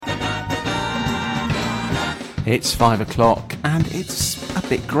It's 5 o'clock and it's a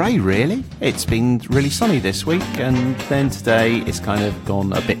bit grey really. It's been really sunny this week and then today it's kind of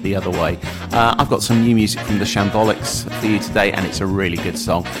gone a bit the other way. I've got some new music from the Shambolics for you today and it's a really good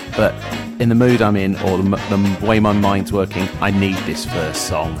song. But in the mood I'm in, or the way my mind's working, I need this first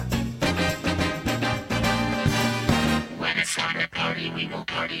song. When it's time to party, we will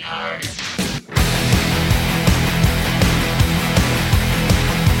party hard.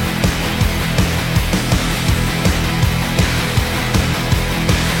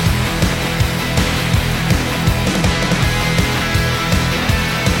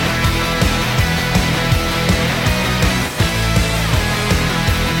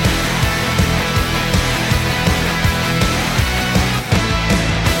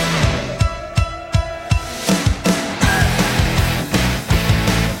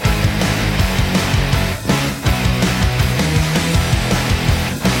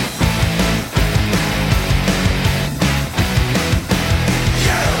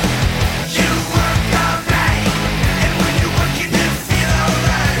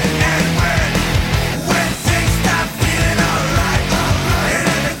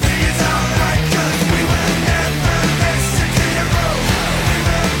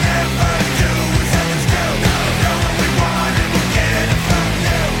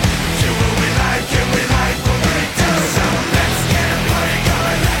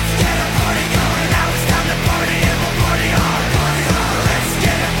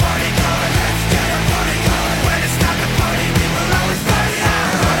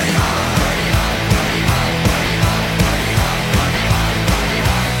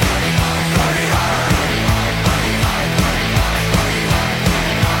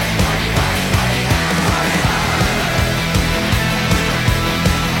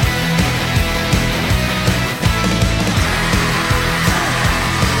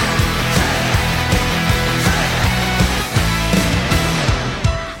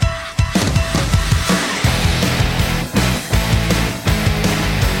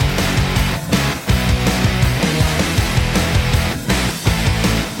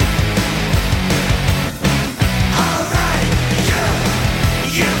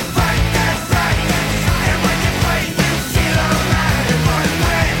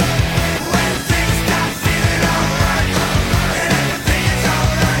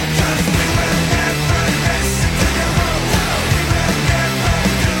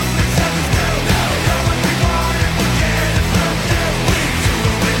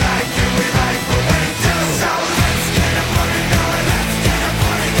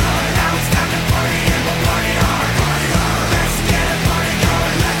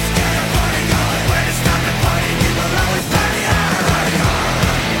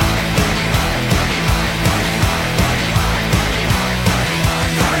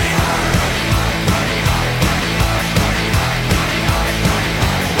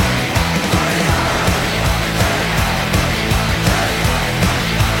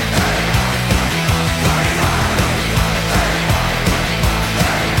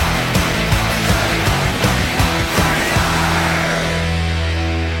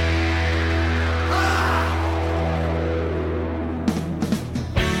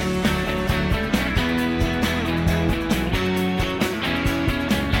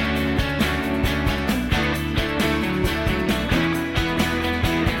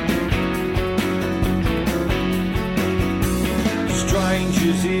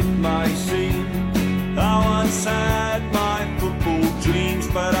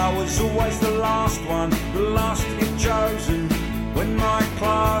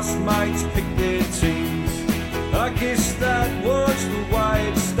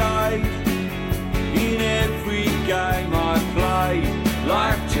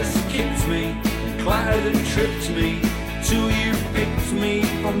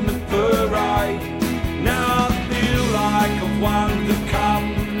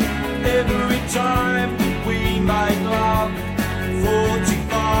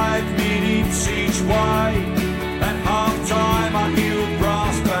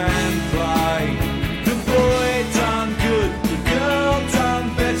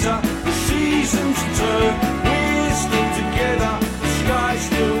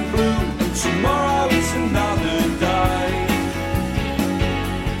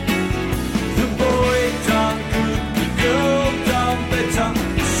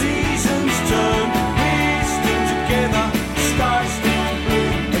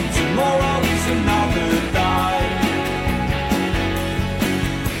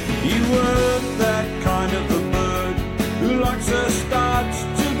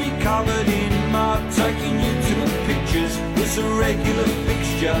 A regular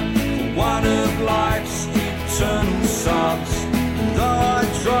fixture for one of life's eternal subs. Though I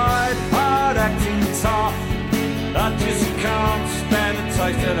tried hard acting tough, I just can't stand the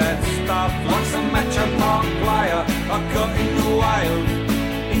taste of that stuff. Like some macho park player, I got in the way of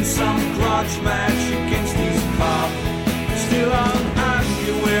in some grudge match against his pub. Still I'm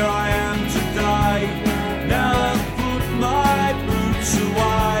happy where I am today. Now I've put my boots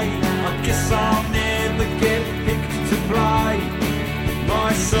away, I guess I'll never get picked to play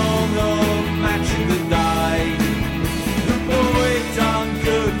my song of match of the day. The boy done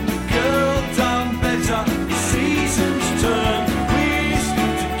good, the girl done better. The seasons turn, we're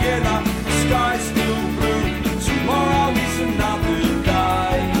still together. The sky's still blue, tomorrow is another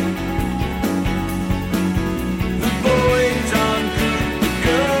day. The boy done good, the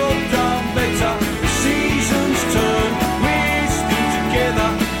girl done better. The seasons turn, we're still together.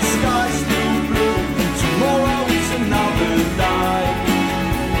 The sky's still blue, tomorrow is another day.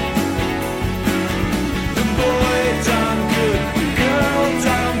 The boy done good, the girl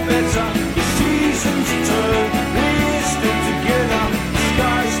done better. The seasons turn, we're still together. The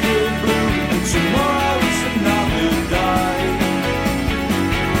sky's still blue, and tomorrow is another day.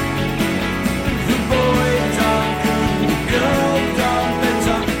 The boy done good, the girl done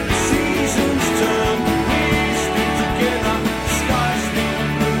better. The seasons turn, we're still together. The sky's still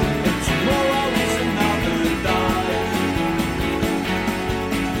blue, and tomorrow is another day.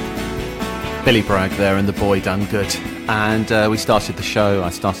 Billy Bragg there and the boy done good. And I started the show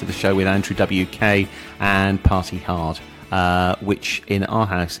with Andrew WK and Party Hard, which in our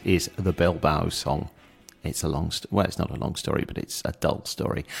house is the Bilbao song. It's a long well, it's not a long story, but it's a dull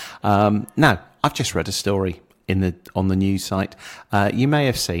story. Now, I've just read a story on the news site. You may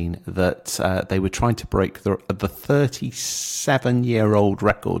have seen that they were trying to break the 37-year-old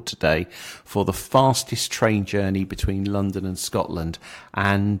record today for the fastest train journey between London and Scotland,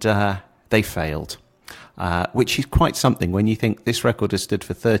 and they failed. Which is quite something when you think this record has stood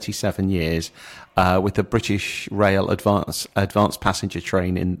for 37 years with the British Rail advanced passenger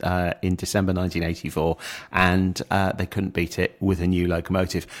train in December 1984, and they couldn't beat it with a new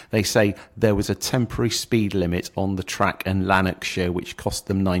locomotive. They say there was a temporary speed limit on the track in Lanarkshire which cost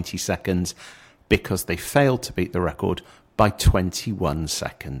them 90 seconds because they failed to beat the record by 21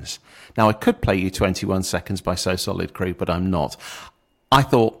 seconds. Now, I could play you 21 seconds by So Solid Crew, but I'm not. I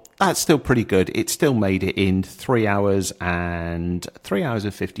thought, that's still pretty good. It still made it in 3 hours and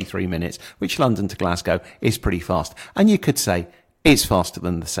 53 minutes, which London to Glasgow is pretty fast. And you could say it's faster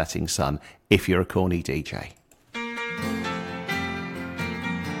than the setting sun if you're a corny DJ.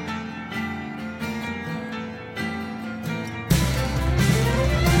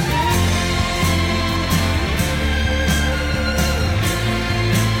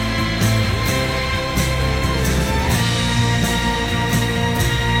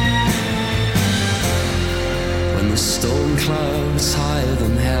 Clouds higher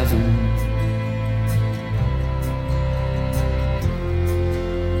than heaven,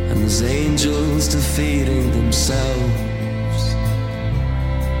 and there's angels defeating themselves,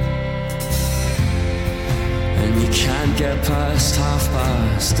 and you can't get past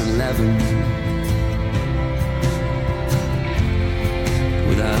 11:30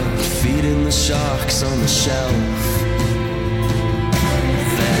 without feeding the sharks on the shelf.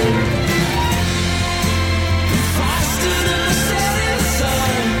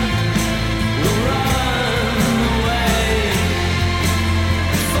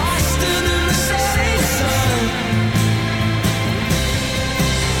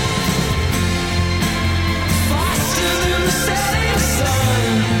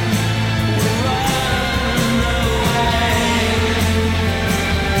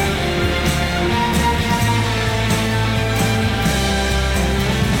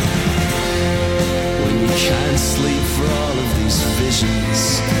 Then sleep for all of these visions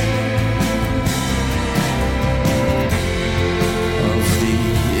of the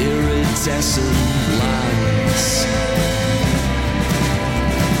iridescent lines,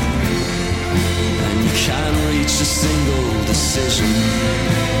 and you can't reach a single decision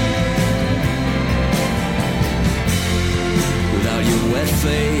without your wet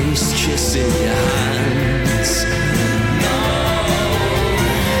face kissing your hands.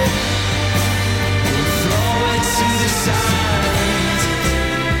 To the side,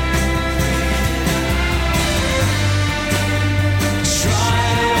 try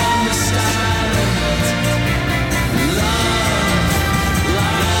to understand. Love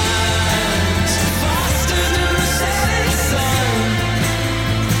lands faster than the setting sun,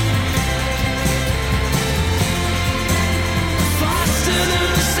 faster than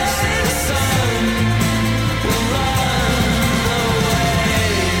the setting sun.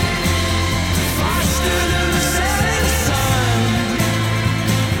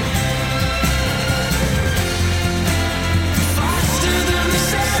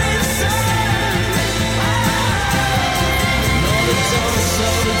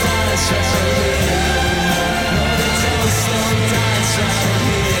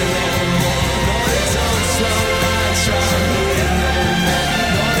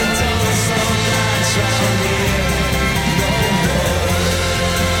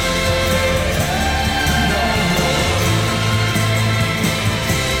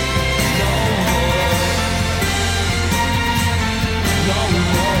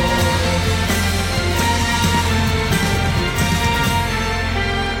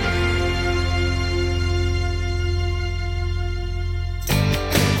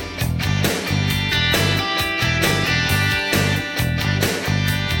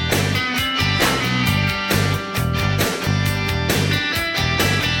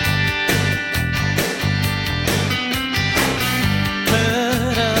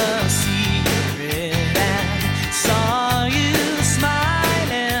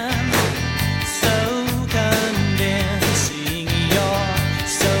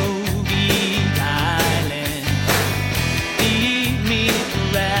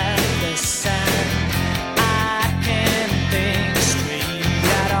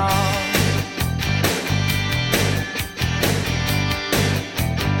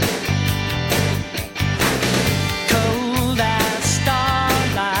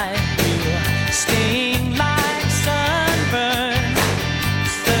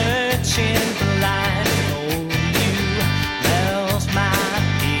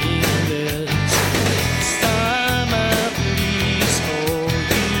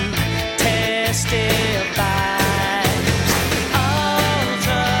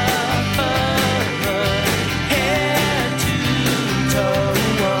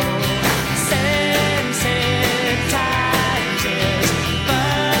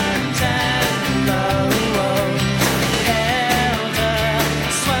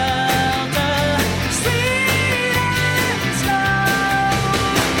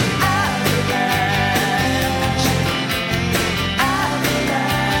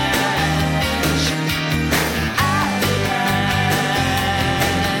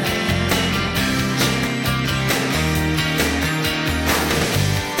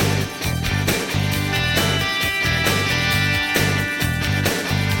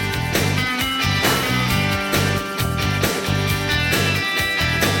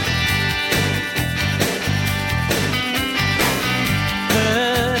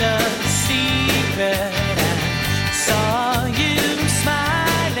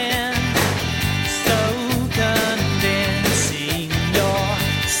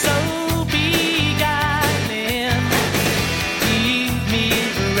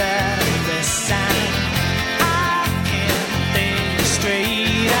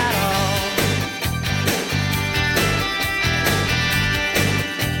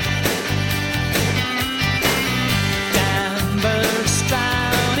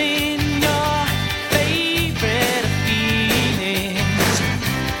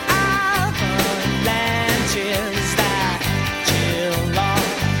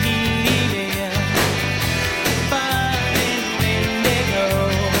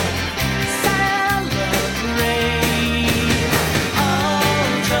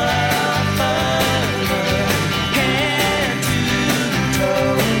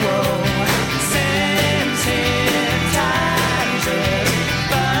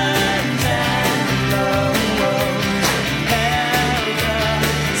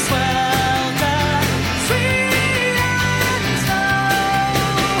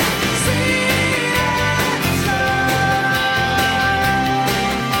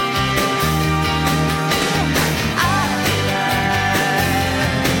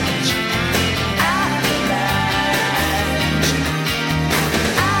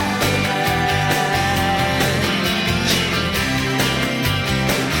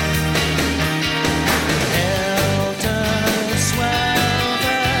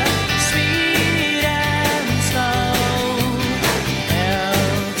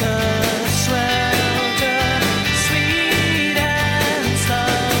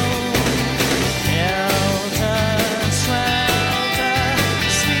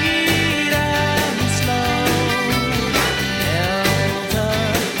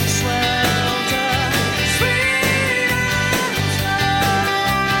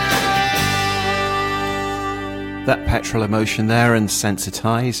 That Petrol Emotion there and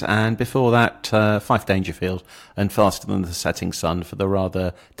Sensitise, and before that Fife Dangerfield and Faster Than the Setting Sun for the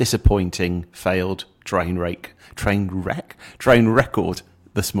rather disappointing failed train record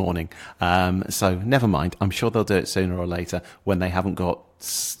this morning. So never mind, I'm sure they'll do it sooner or later when they haven't got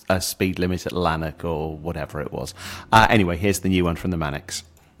a speed limit at Lanark or whatever it was. Anyway, here's the new one from the Manics.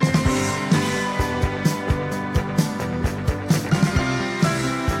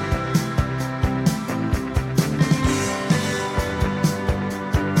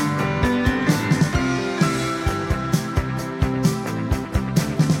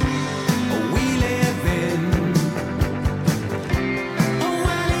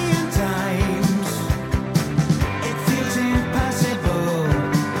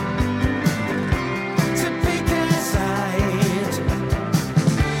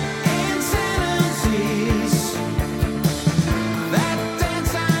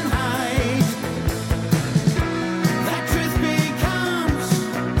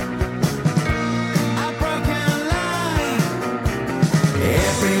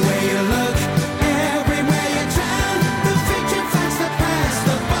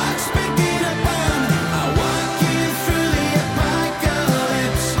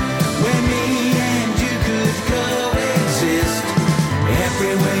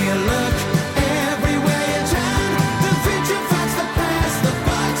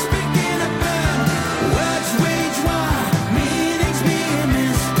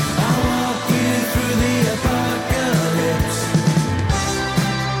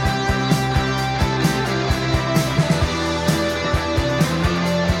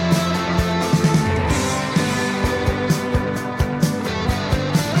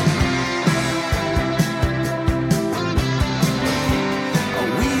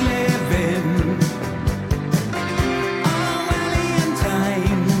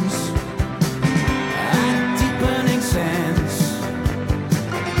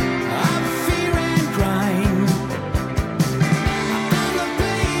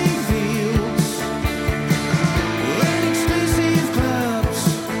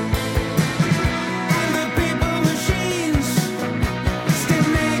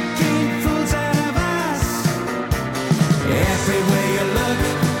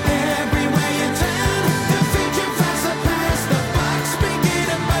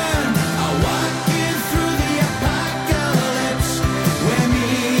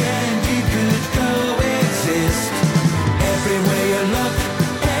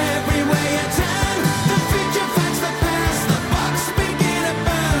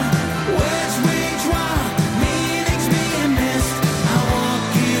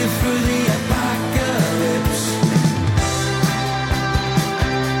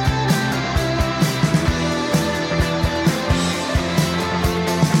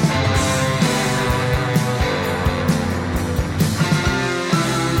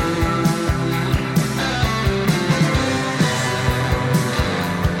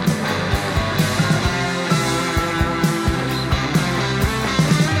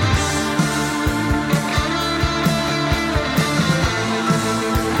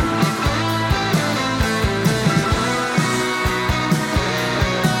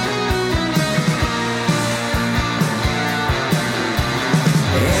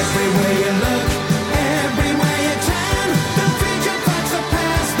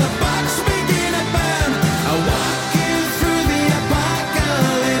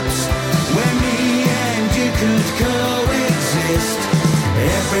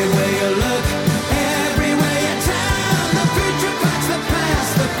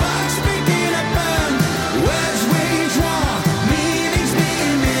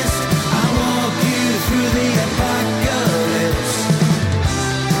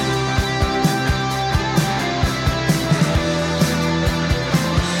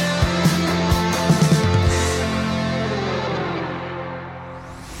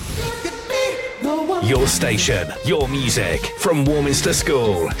 Your station, your music, from Warminster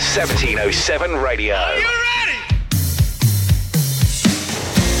School, 1707 Radio. Are you ready?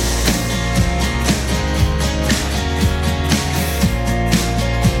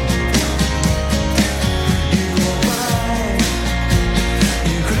 Wow.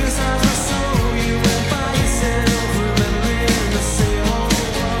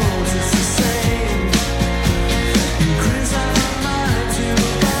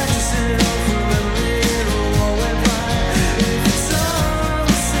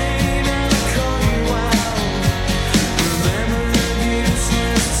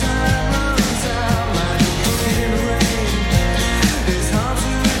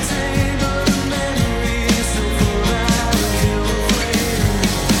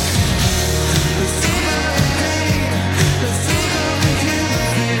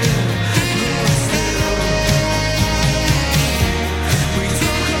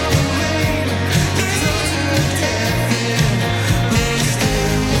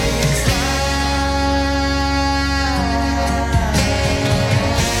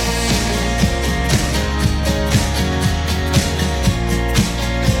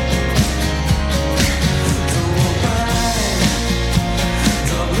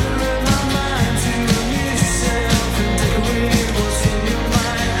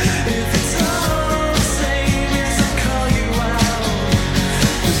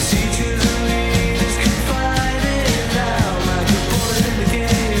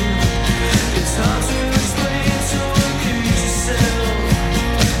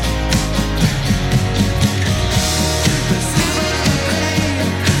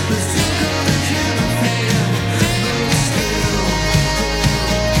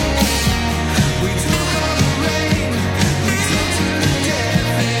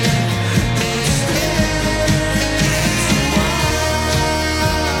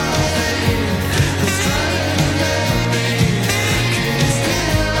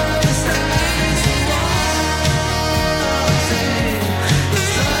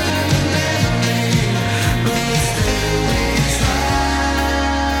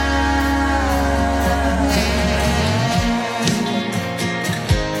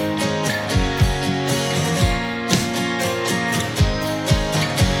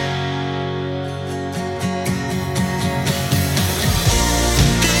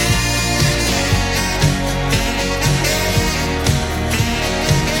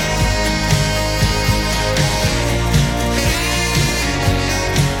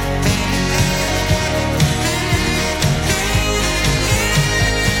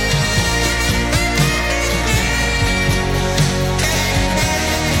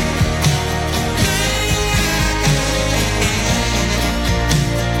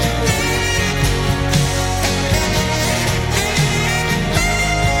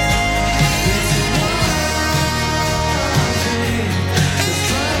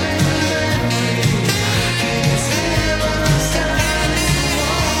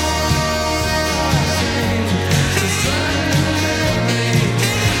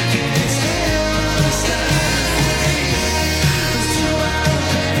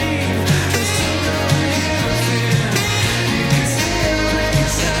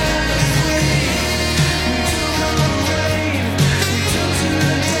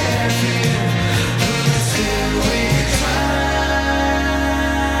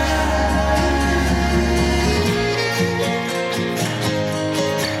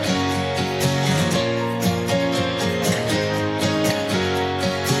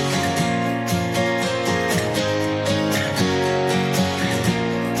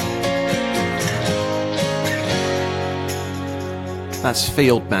 That's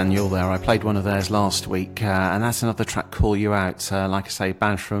Field Manual there. I played one of theirs last week, and that's another track, Call You Out. Like I say,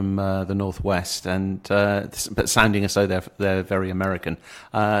 band from the Northwest, and but sounding as though they're very American.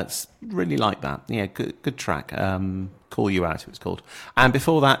 It's really like that. Yeah, good track. Call You Out, it was called. And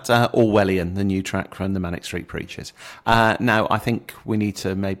before that, Orwellian, the new track from the Manic Street Preachers. Now, I think we need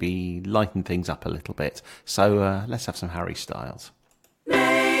to maybe lighten things up a little bit. So let's have some Harry Styles.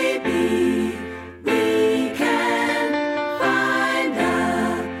 Maybe we can find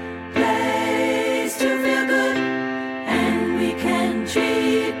a place to feel good, and we can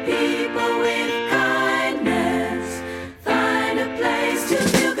treat people with kindness. Find a place to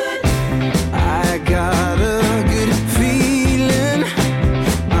feel good. I got a good feeling.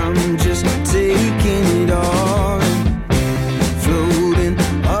 I'm just taking it all in, floating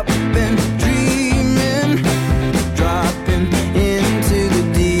up and dreaming, dropping into the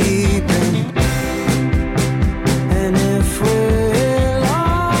deep end.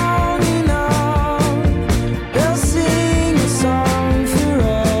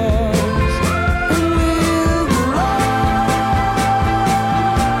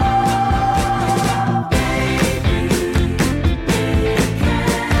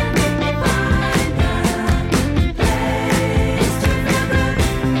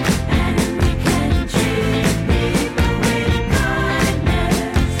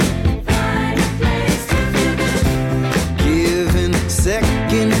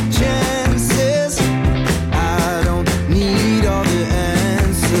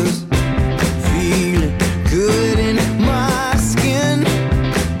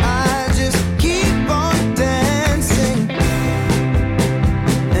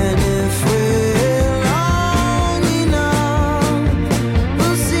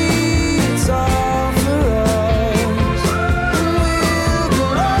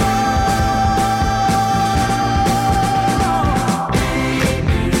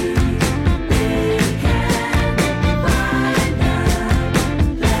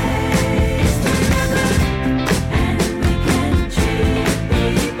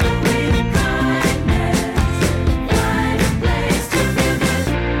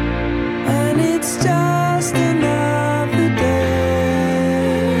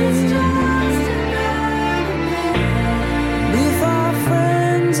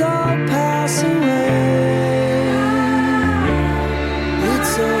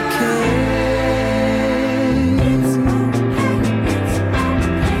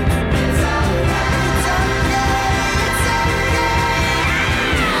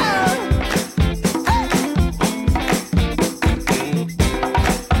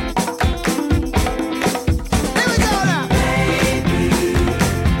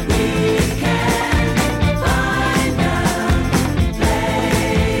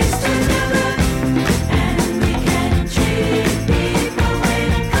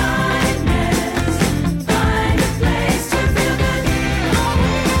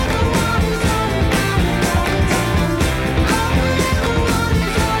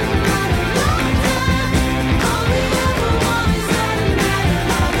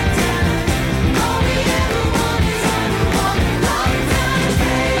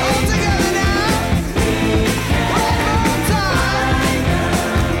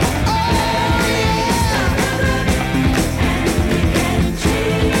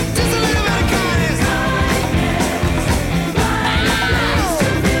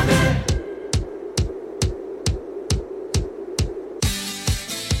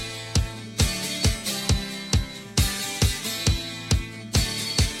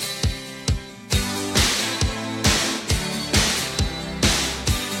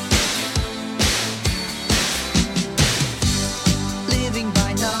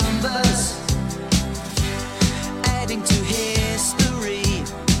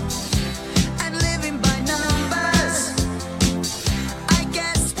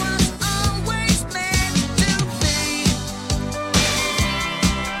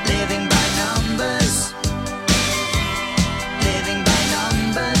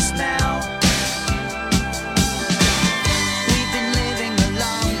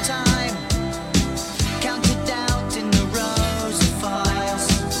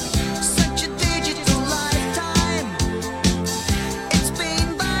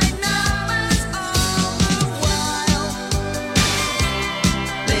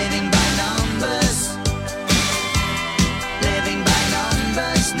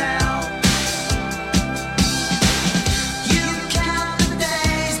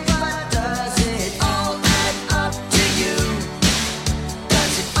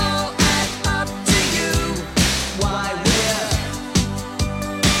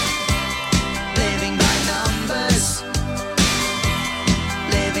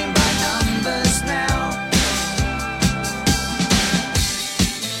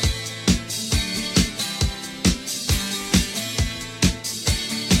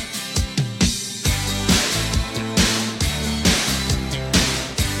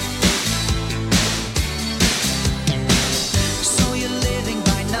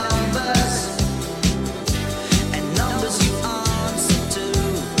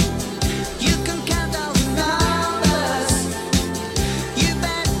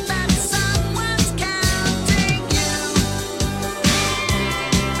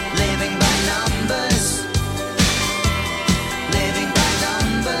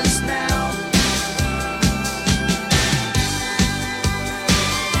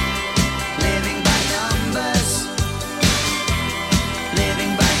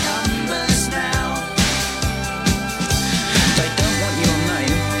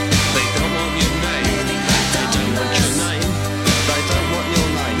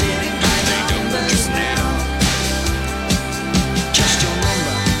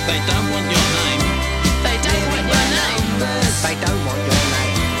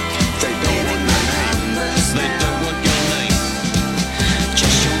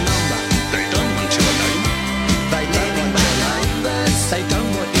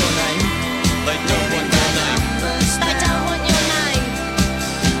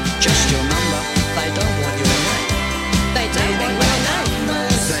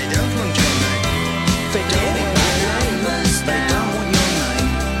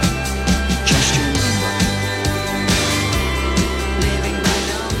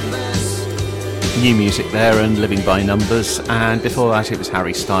 New music there and Living by Numbers, and before that it was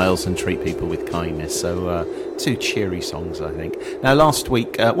Harry Styles and Treat People with Kindness. So two cheery songs, I think. Now last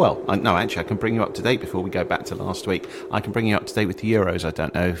week, no, actually I can bring you up to date before we go back to last week. I can bring you up to date with the Euros. I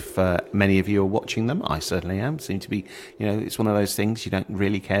don't know if many of you are watching them. I certainly am. Seem to be, it's one of those things you don't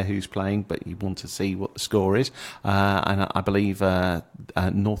really care who's playing, but you want to see what the score is. And I believe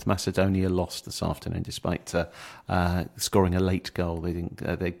North Macedonia lost this afternoon despite scoring a late goal.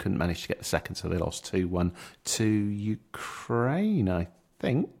 They couldn't manage to get the second, so they lost 2-1 to Ukraine, I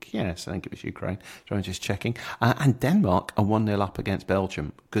think. Yes, I think it was Ukraine. So I'm just checking. And Denmark are 1-0 up against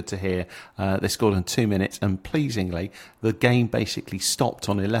Belgium. Good to hear. They scored in 2 minutes, and pleasingly, the game basically stopped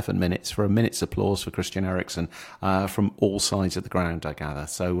on 11 minutes for a minute's applause for Christian Eriksen from all sides of the ground, I gather.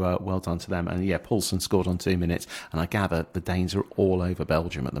 So well done to them. And yeah, Poulsen scored on 2 minutes, and I gather the Danes are all over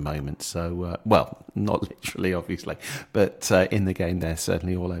Belgium at the moment. So, well, not literally, obviously, but in the game they're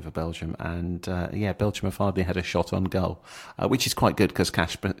certainly all over Belgium. And Belgium have hardly had a shot on goal, which is quite good because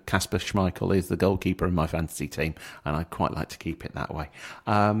Kasper Schmeichel is the goalkeeper in my fantasy team, and I'd quite like to keep it that way.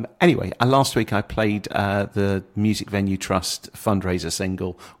 Anyway, last week I played the Music Venue Trust fundraiser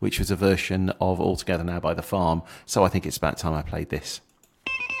single, which was a version of All Together Now by The Farm, so I think it's about time I played this.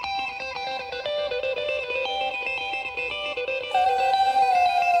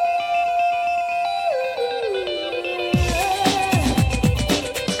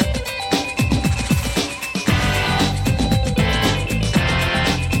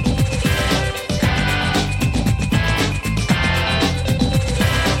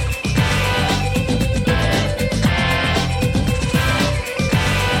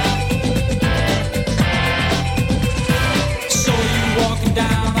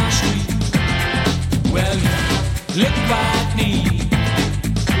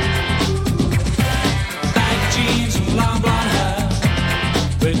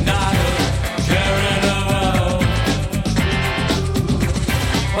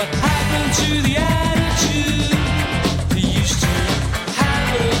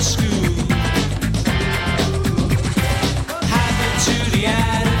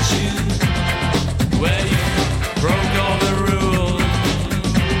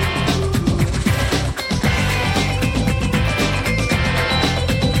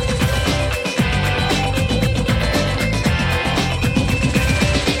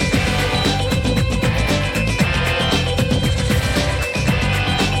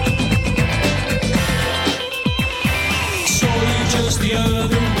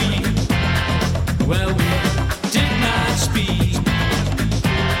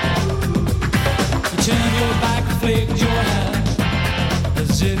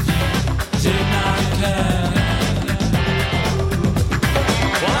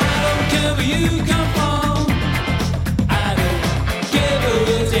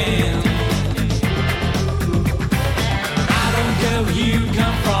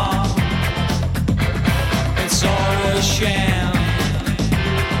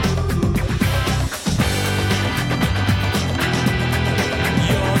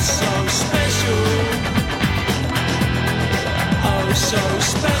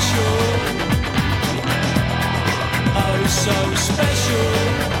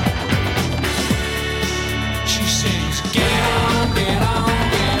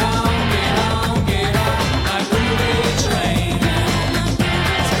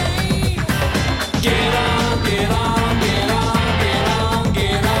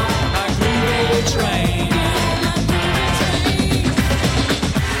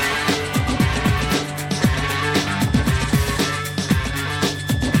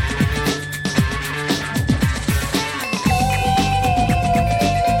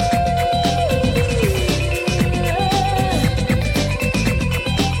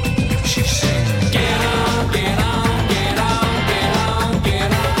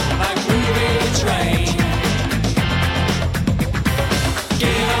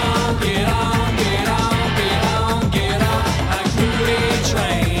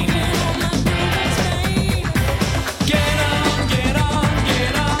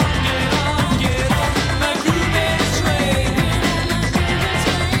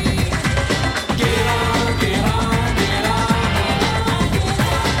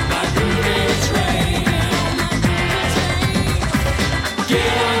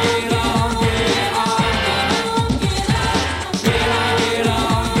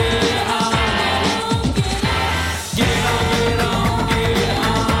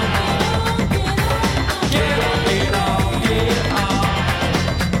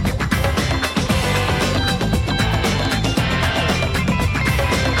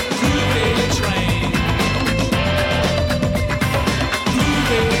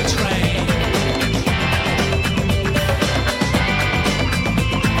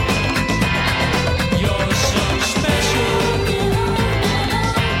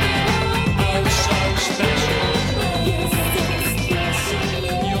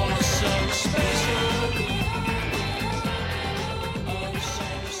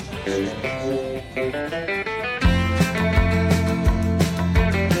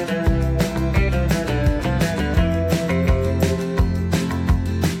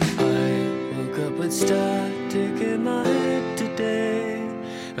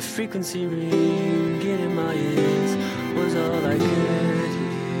 frequency ringing in my ears was all I could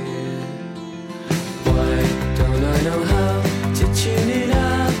hear. Why don't I know how to tune it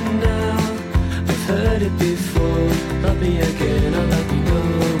out now? I've heard it before. Love me again, or let me know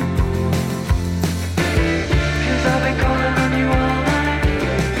more. 'Cause I've been calling on you all night,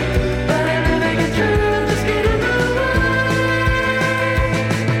 but I never get through. I'm just getting in the way.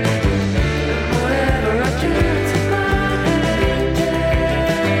 Whatever I do, it's in my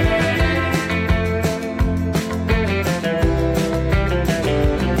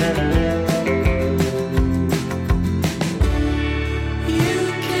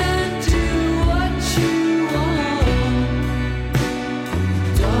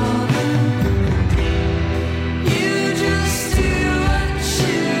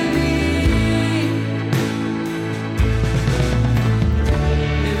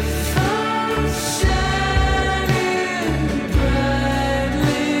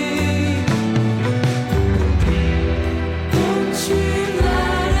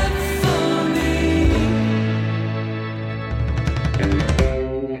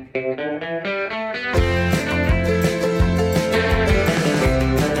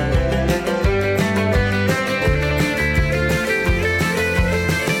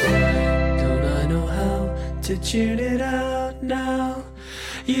tune it out now.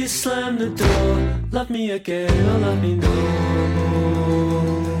 You slam the door, love me again or love me no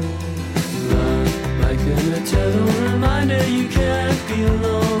more. Love like an eternal reminder you can't be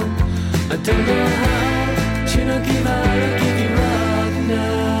alone. I don't know how, you don't give out, I'll give you up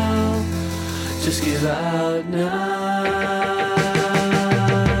now. Just give out now.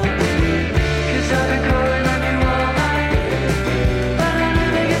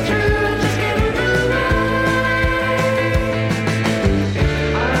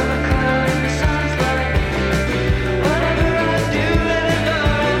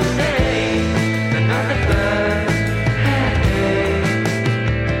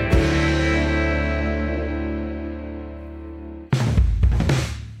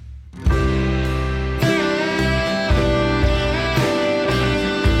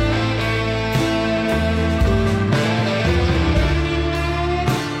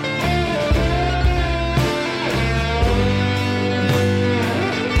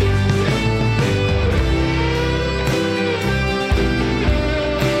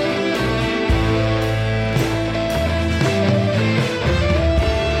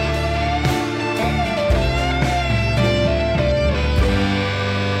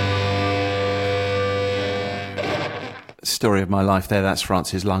 Story of my life there. That's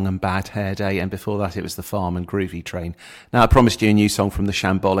Francis Lung and Bad Hair Day, and before that it was The Farm and Groovy Train. Now I promised you a new song from the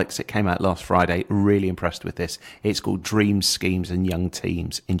Shambolics. It came out last Friday. Really impressed with this. It's called Dreams, Schemes and Young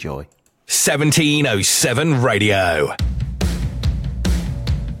Teams. Enjoy. 1707 Radio.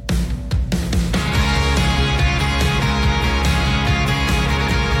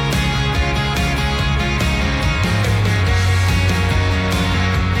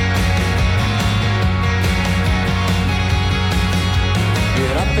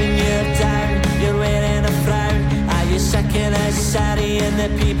 Necessary in the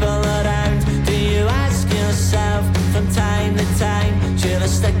people around. Do you ask yourself from time to time, should I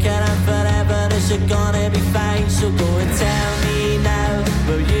stick around forever? Is it gonna be fine? So go and tell me now,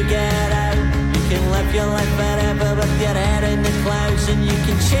 will you get out? You can live your life forever with your head in the clouds, and you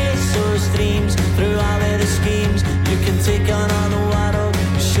can chase those dreams through all of the schemes. You can take on all the world,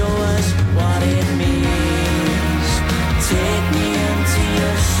 show us what it means. Take me into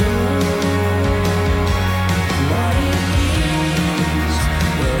your soul.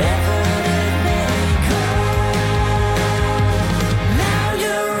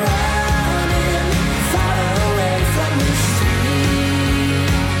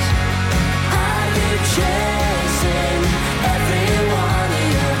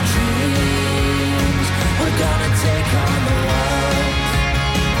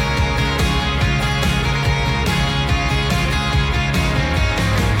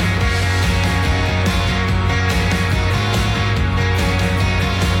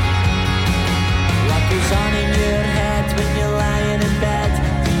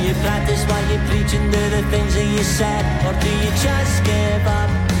 Practice while you're preaching to the things that you said, or do you just give up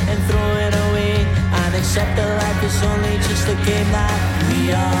and throw it away and accept that life is only just a game that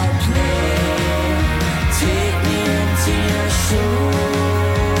we all play? Take me into your soul.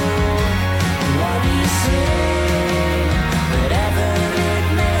 What do you say? Whatever it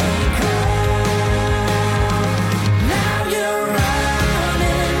may go. Now you're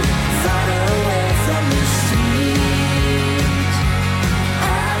running far away from the streets.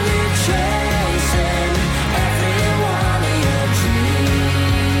 Are you chasing every one of your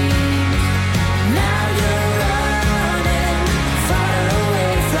dreams?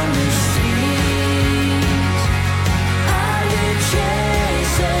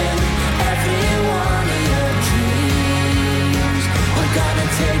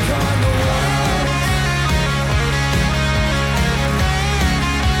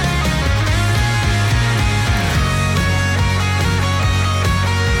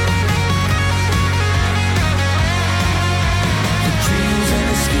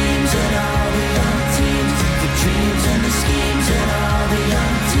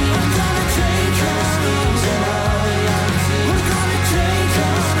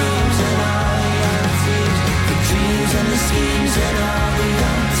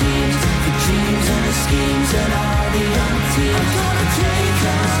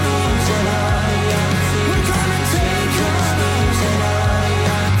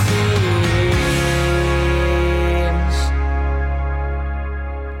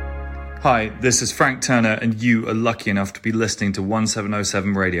 Hi, this is Frank Turner, and you are lucky enough to be listening to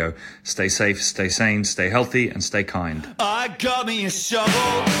 1707 Radio. Stay safe, stay sane, stay healthy, and stay kind. I got me a shovel,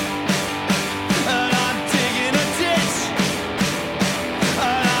 and I'm digging a ditch,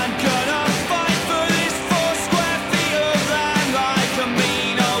 and I'm gonna fight for this 4 square feet of land like a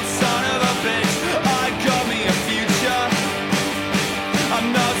mean old son of a bitch. I got me a future, I'm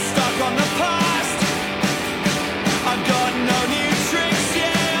not stuck on the past, I've got no new tricks,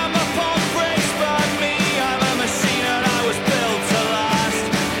 yeah, I'm up on bricks, but me, I'm a machine and I was built to last.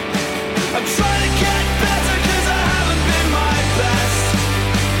 I'm trying to get better 'cause I haven't been my best.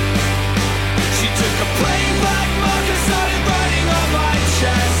 She took a plain black marker, started writing on my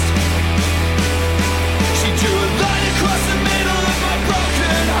chest. She drew a line across the middle of my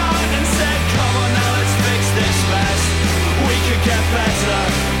broken heart and said, come on now, let's fix this mess. We could get better,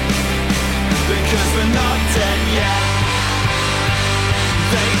 because we're not dead yet.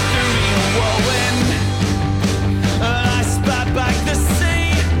 They threw me a whirlwind, and I spat back the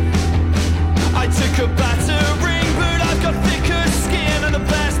sea. I took a battering, but I've got thicker skin, and the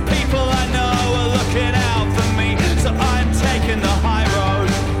best people I know are looking out for me. So I'm taking the high road.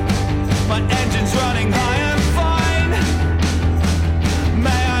 My engine's running high and fine.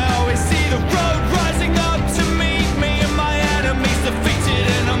 May I always see the road rising up to meet me, and my enemies defeated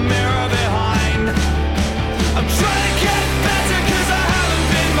in a mirror behind. I'm trying to get better 'cause I haven't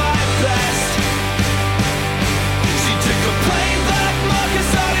been my best. She took a plain black marker,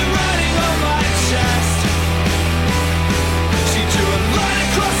 started writing on my chest. She drew a line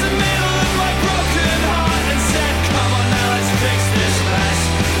across the middle of my broken heart and said, come on now, let's fix this mess.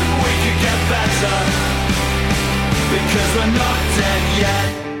 We could get better, because we're not dead yet.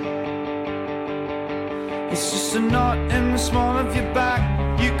 It's just a knot in the small of your back.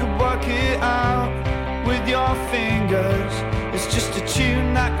 You could work it out with your fingers. It's just a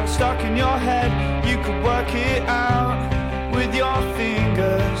tune that got stuck in your head. You could work it out with your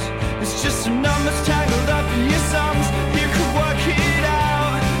fingers. It's just some numbers tangled up in your sums. You could work it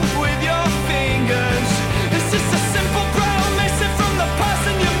out with your fingers. It's just a simple brown missing from the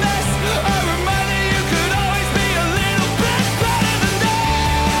person you miss. A reminder you could always be a little bit better than this.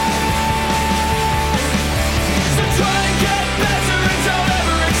 So try and get better and don't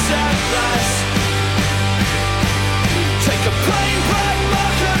ever accept less. Take a plain black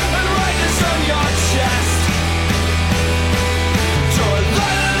marker and write this on your chest. Draw a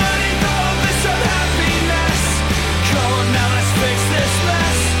line underneath all this unhappiness. Come on now, let's fix this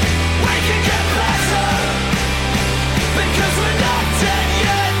mess. We can get better, because we're not dead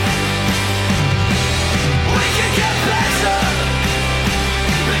yet. We can get better,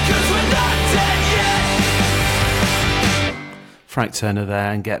 because we're not dead yet. Frank Turner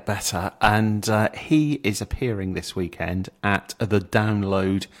there and Get Better, and he is appearing this weekend at the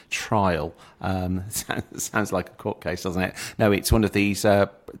Download Trial. Sounds like a court case, doesn't it? No, it's one of these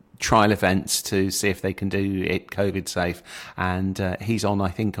trial events to see if they can do it COVID safe, and he's on, I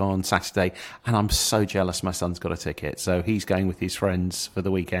think, on Saturday, and I'm so jealous my son's got a ticket, so he's going with his friends for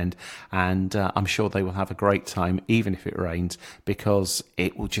the weekend, and I'm sure they will have a great time, even if it rains, because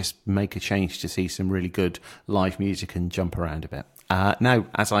it will just make a change to see some really good live music and jump around a bit. Now,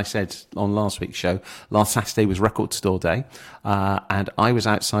 as I said on last week's show, last Saturday was Record Store Day, and I was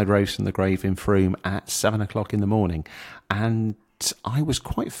outside Rose from the Grave in Frome at 7 o'clock in the morning, and I was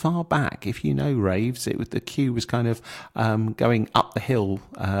quite far back. If you know raves, the queue was kind of going up the hill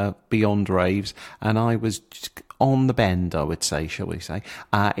beyond raves, and I was just on the bend, I would say, shall we say.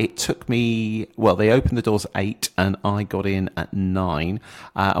 It took me, well, they opened the doors at 8 and I got in at 9.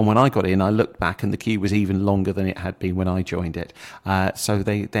 And when I got in, I looked back and the queue was even longer than it had been when I joined it. So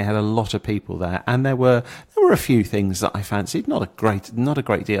they had a lot of people there, and there were a few things that I fancied. Not a great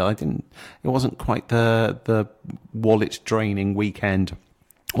deal. It wasn't quite the wallet draining weekend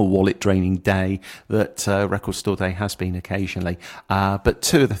or wallet draining day that Record Store Day has been occasionally. But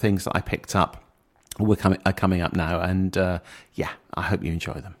two of the things that I picked up are coming up now, and yeah, I hope you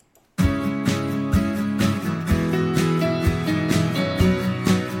enjoy them.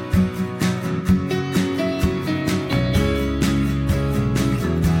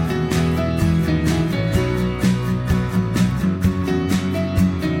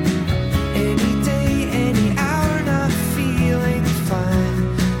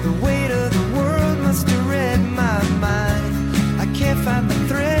 Find the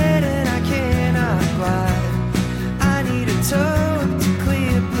thread and I cannot glide. I need a toe to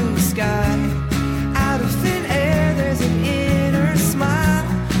clear blue.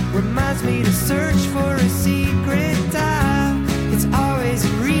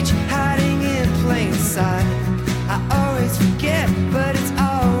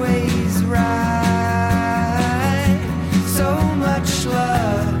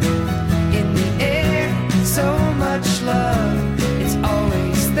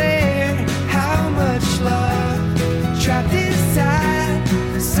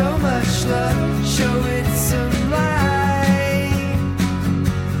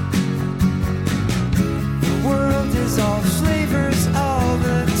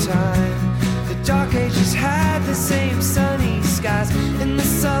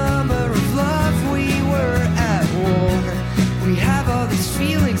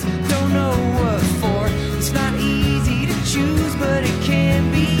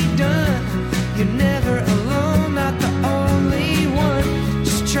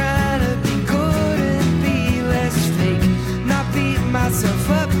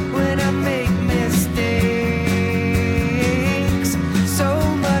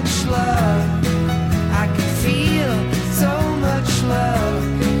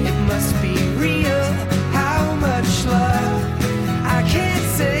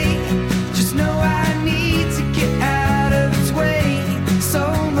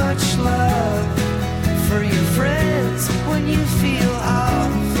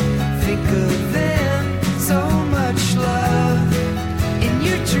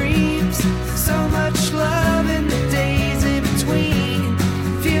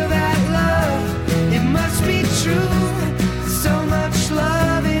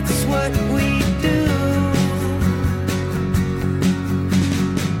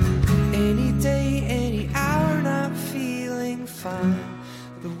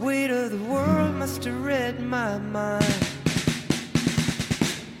 The weight of the world must have read my mind.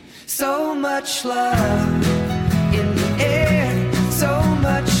 So much love in the air, so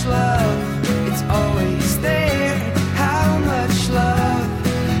much love, it's always there. How much love,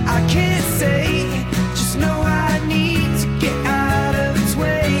 I can't say, just know I need to get out of its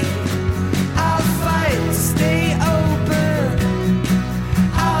way. I'll fight to stay open,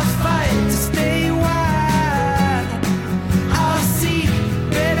 I'll fight to stay wide, I'll seek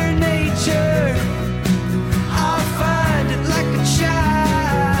better nature, I'll find it like a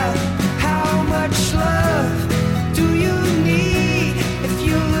child. How much love do you need? If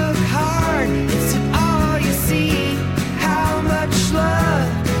you look hard, is it all you see? How much love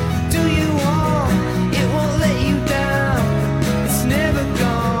do you want? It won't let you down, it's never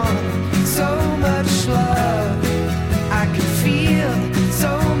gone. So much love, I can feel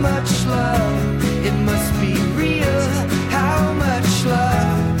so much love, it must be real. How much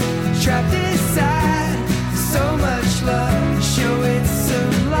love, trapped inside, so much love, show it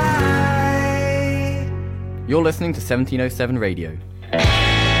some light. You're listening to 1707 Radio.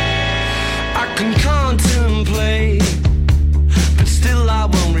 I can contemplate, but still I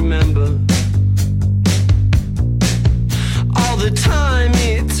won't remember all the time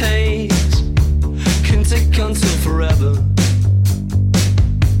it takes, can take until forever.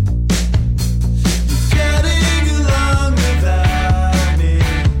 Getting along without me,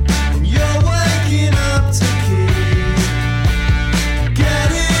 and you're waking up to keep.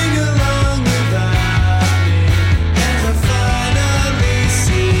 Getting along without me, and I finally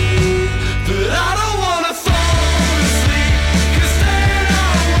see that I don't wanna fall asleep, 'cause then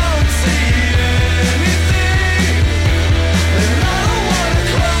I won't see anything. And I don't wanna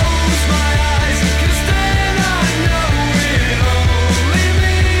close my eyes, 'cause then I know it only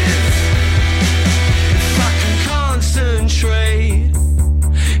means if I can concentrate,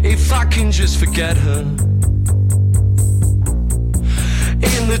 if I can just forget her,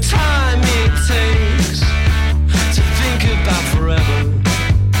 in the time it takes to think about forever.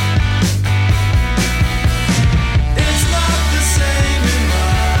 It's not the same in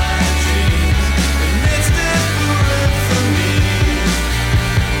my dreams, and it's different for me.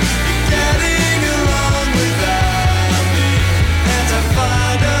 You're getting along without me, and I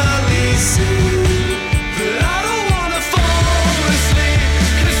finally see that I don't wanna fall asleep,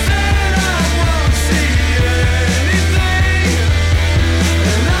 'cause then I won't see anything.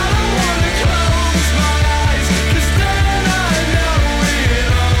 And I don't wanna close my eyes, 'cause then I know it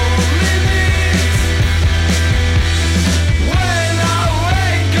only means when I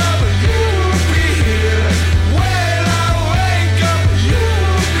wake up you'll be here. When I wake up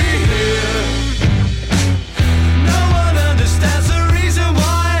you'll be here. No one understands the reason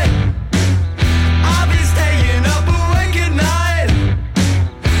why I've been staying up awake at night.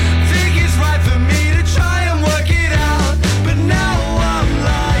 Think it's right for me to try and work it out, but now I'm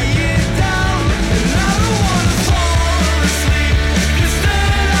lying down, and I don't wanna fall asleep, 'cause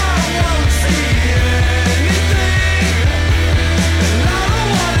then I won't see anything. And I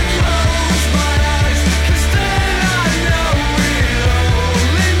don't wanna close my eyes, 'cause then I know it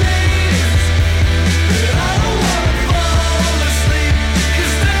only means that I don't wanna fall asleep,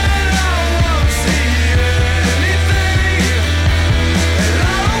 'cause then I won't see anything. And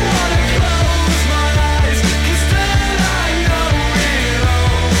I don't wanna close my eyes, 'cause then I know it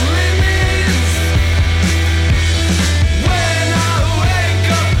only means when I wake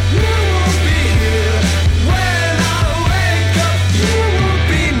up you'll be here. When I wake up you'll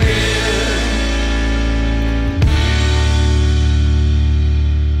be near.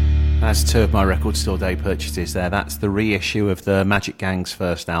 That's two of my record store day purchases there. That's the reissue of the Magic Gang's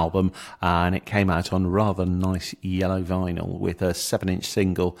first album, and it came out on rather nice yellow vinyl with a 7-inch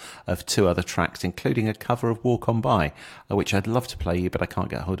single of two other tracks, including a cover of Walk On By, which I'd love to play you, but I can't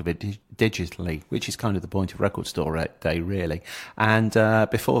get hold of it digitally, which is kind of the point of record store day, really. And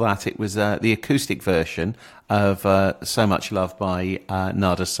before that, it was the acoustic version of So Much Love by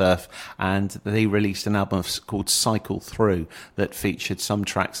Nada Surf, and they released an album called Cycle Through that featured some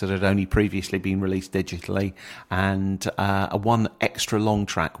tracks that had only previously been released digitally, and a one extra long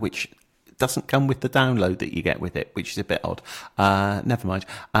track which doesn't come with the download that you get with it, which is a bit odd. Never mind.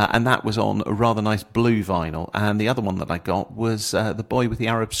 And that was on a rather nice blue vinyl. And the other one that I got was The Boy with the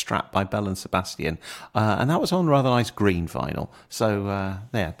Arab Strap by Belle and Sebastian. And that was on rather nice green vinyl. So,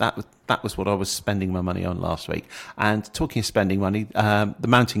 yeah, that was what I was spending my money on last week. And talking of spending money, the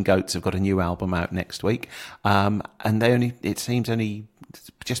Mountain Goats have got a new album out next week. And it seems only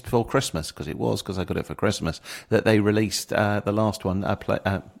just before Christmas, because I got it for Christmas, that they released the last one,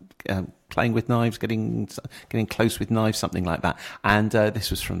 playing with knives, getting close with knives, something like that. And this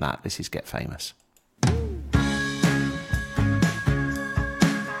was from that. This is Get Famous.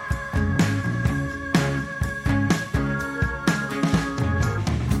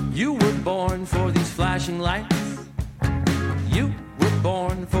 You were born for these flashing lights. You were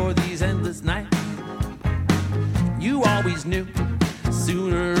born for these endless nights. You always knew,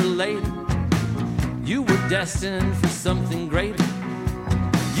 sooner or later, you were destined for something greater.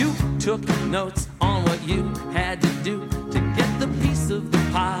 You took notes on what you had to do to get the piece of the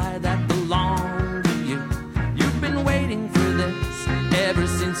pie that belonged to you. You've been waiting for this ever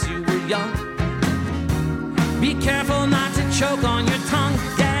since you were young. Be careful not to choke on your tongue.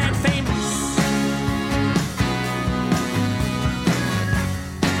 Get famous.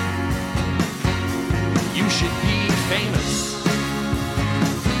 You should be famous.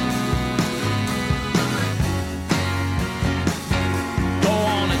 Go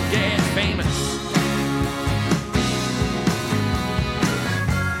on and get famous.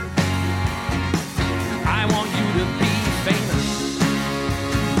 I want you to be famous.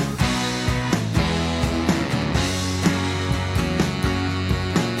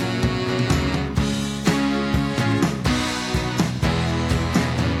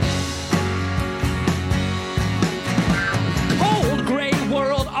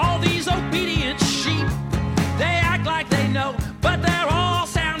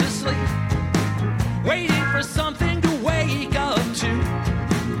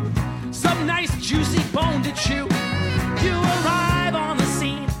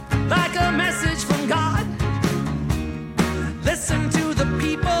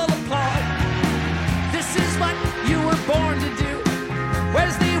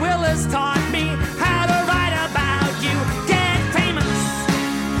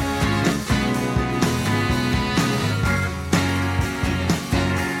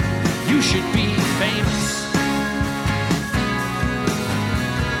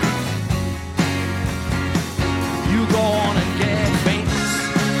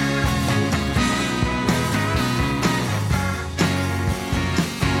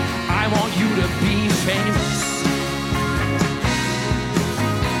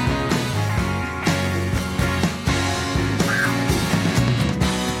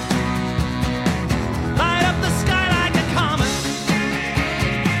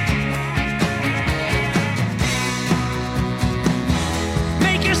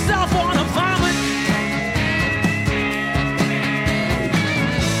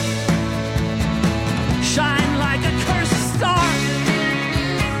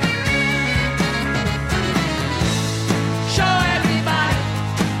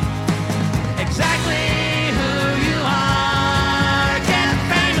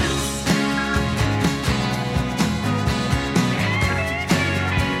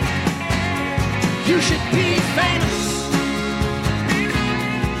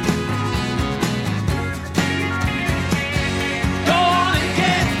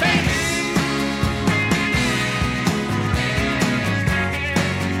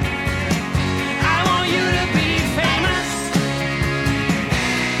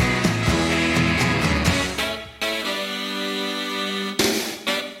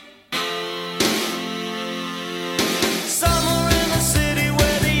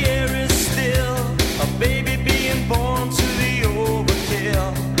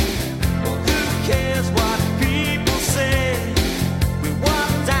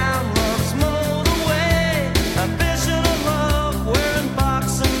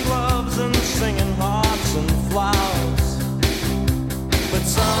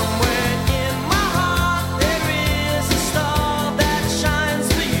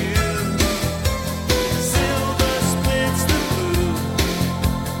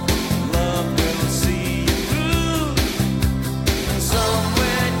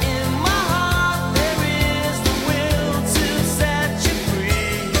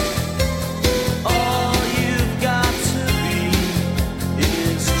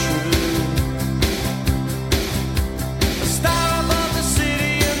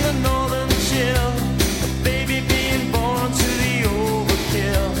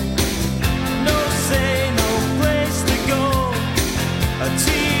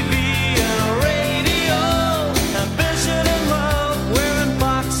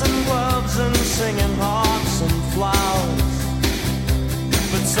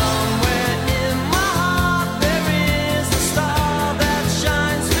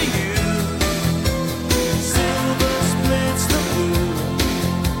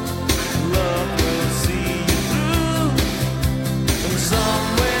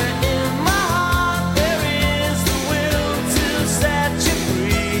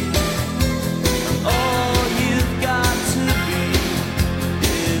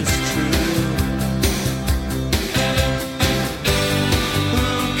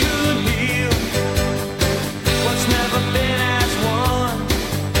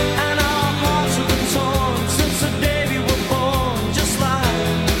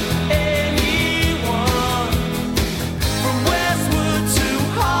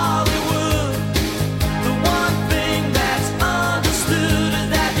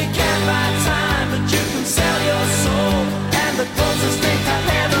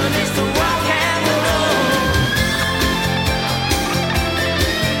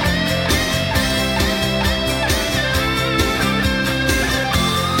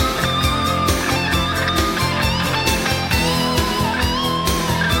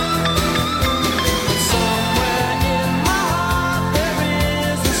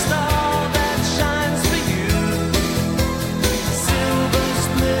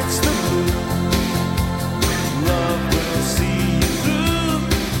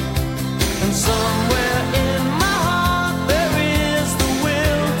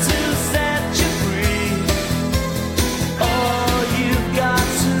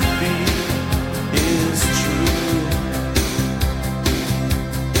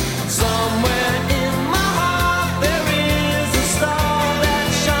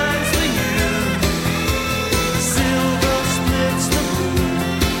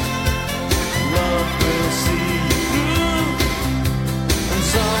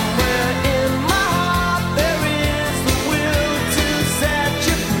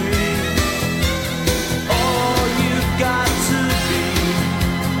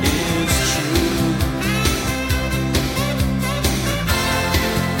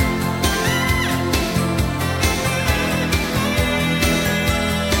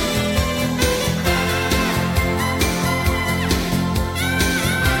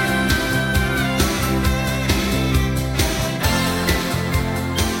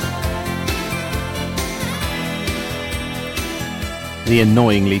 The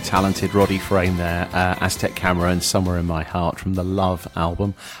annoyingly talented Roddy Frame there, Aztec Camera and Somewhere in My Heart from the Love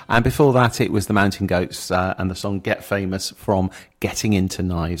album. And before that, it was the Mountain Goats and the song Get Famous from Getting Into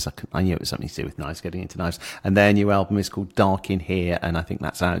Knives. I knew it was something to do with knives, Getting Into Knives. And their new album is called Dark in Here, and I think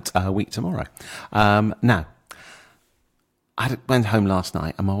that's out a week tomorrow. Now, I went home last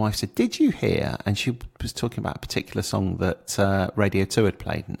night and my wife said, "Did you hear?" And she was talking about a particular song that Radio 2 had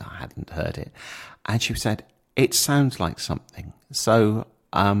played, and I hadn't heard it. And she said, "It sounds like something." So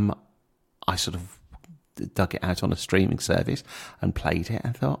I sort of dug it out on a streaming service and played it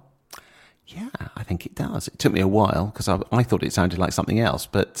and thought, yeah, I think it does. It took me a while because I thought it sounded like something else.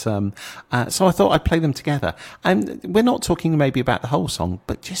 But so I thought I'd play them together. And we're not talking maybe about the whole song,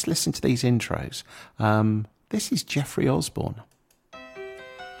 but just listen to these intros. This is Jeffrey Osborne.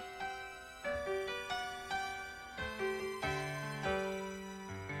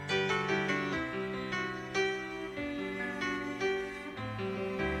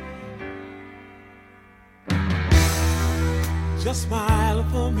 Just smile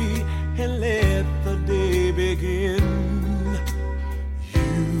for me and let the day begin.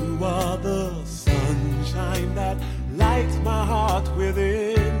 You are the sunshine that lights my heart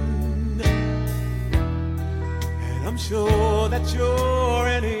within. And I'm sure that you're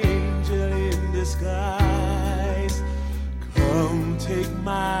an angel in disguise. Come take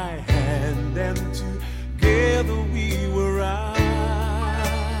my hand and together we will ride.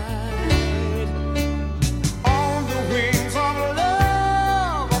 On the wings of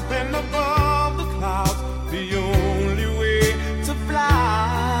love, up and above the clouds, the only way to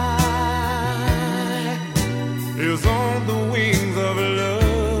fly is on the wings of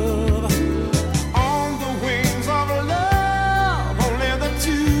love. On the wings of love, only the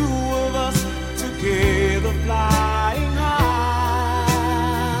two of us together flying high,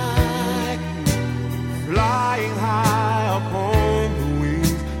 flying high upon the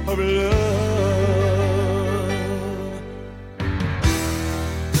wings of love.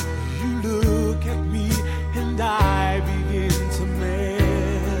 You look at me and I begin to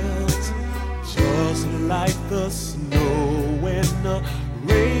melt, just like the snow when a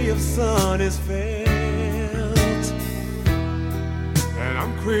ray of sun is felt. And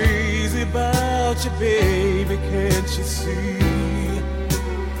I'm crazy about you, baby, can't you see?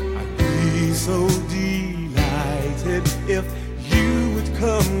 I'd be so delighted if you would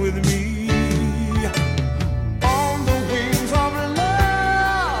come with me. On the wings of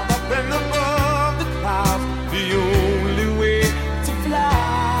love, up and above the clouds, the only way to fly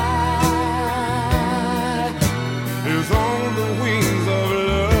is on the wings of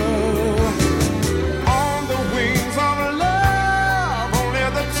love. On the wings of love, only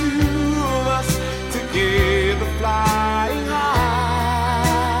the two of us together flying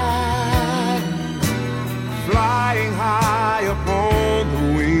high, flying high upon the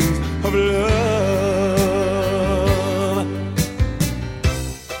wings of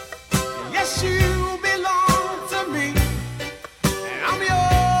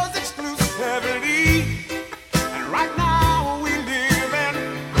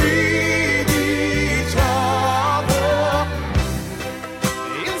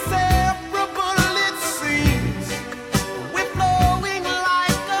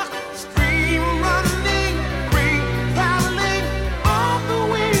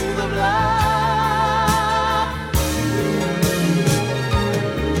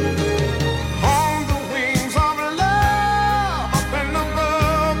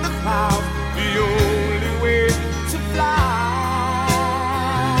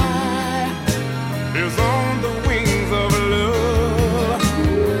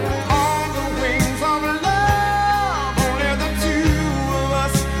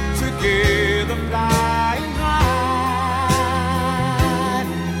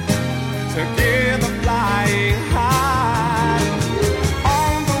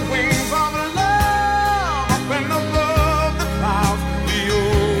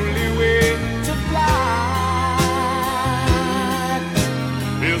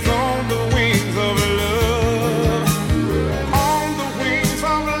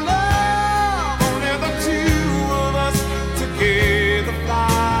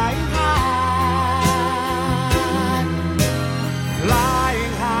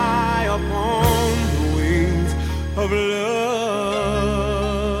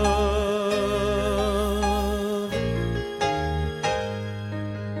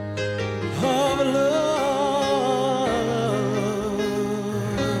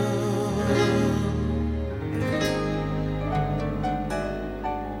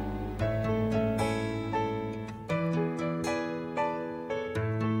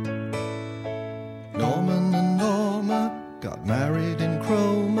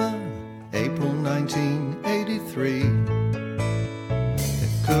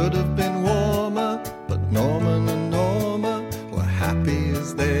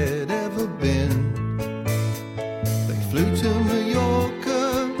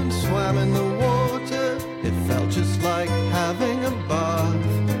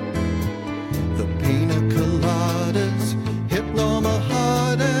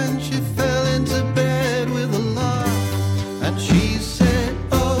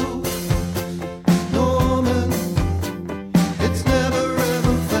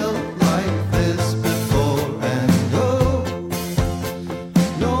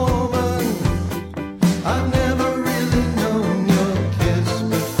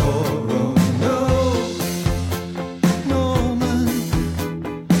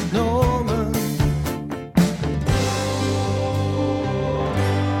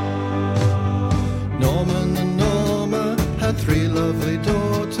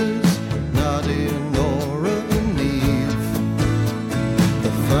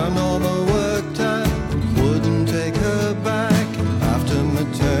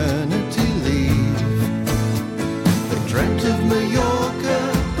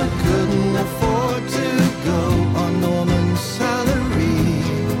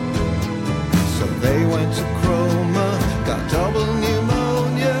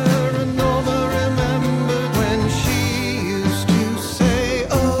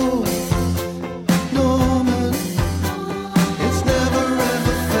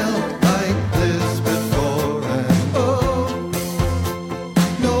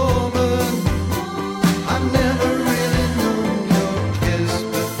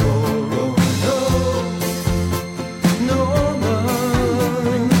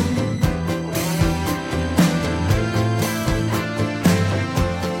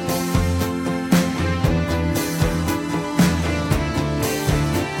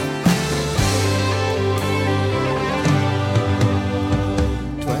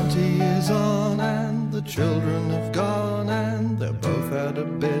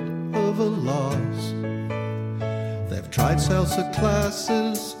bit of a loss. They've tried salsa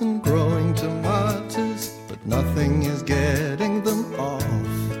classes and growing tomatoes, but nothing is getting them off.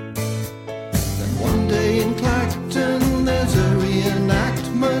 Then one day in Clacton there's a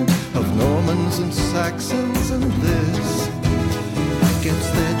reenactment of Normans and Saxons, and this gets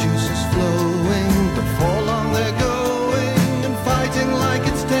their juices flowing. Before long they're going and fighting like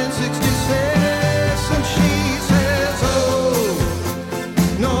it's 1066. And she says, oh,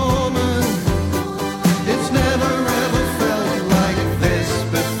 Norman, it's never ever felt like this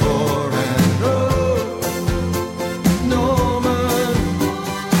before. And oh, Norman,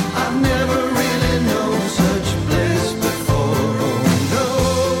 I've never really known such bliss before. Oh no,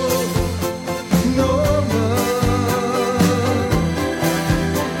 Norman.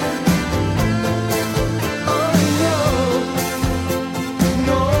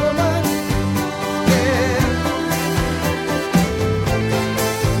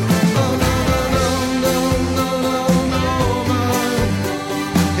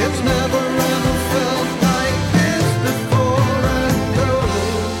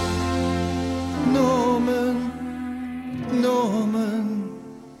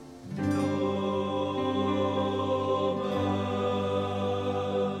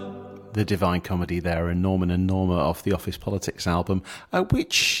 The Divine Comedy there, and Norman and Norma off the Office Politics album,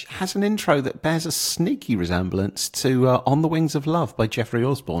 which has an intro that bears a sneaky resemblance to On the Wings of Love by Jeffrey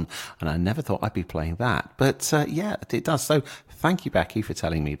Osborne, and I never thought I'd be playing that, but yeah, it does. So thank you, Becky, for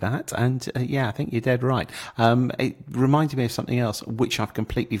telling me that, and yeah, I think you're dead right. It reminded me of something else, which I've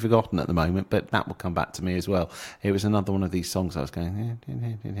completely forgotten at the moment, but that will come back to me as well. It was another one of these songs I was going,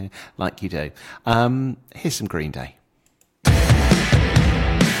 like you do. Here's some Green Day.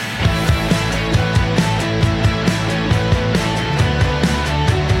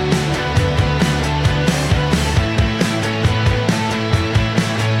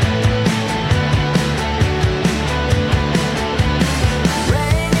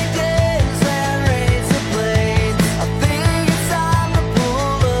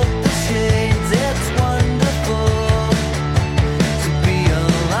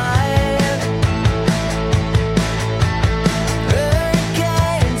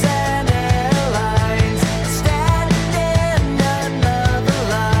 Hurricanes and airlines.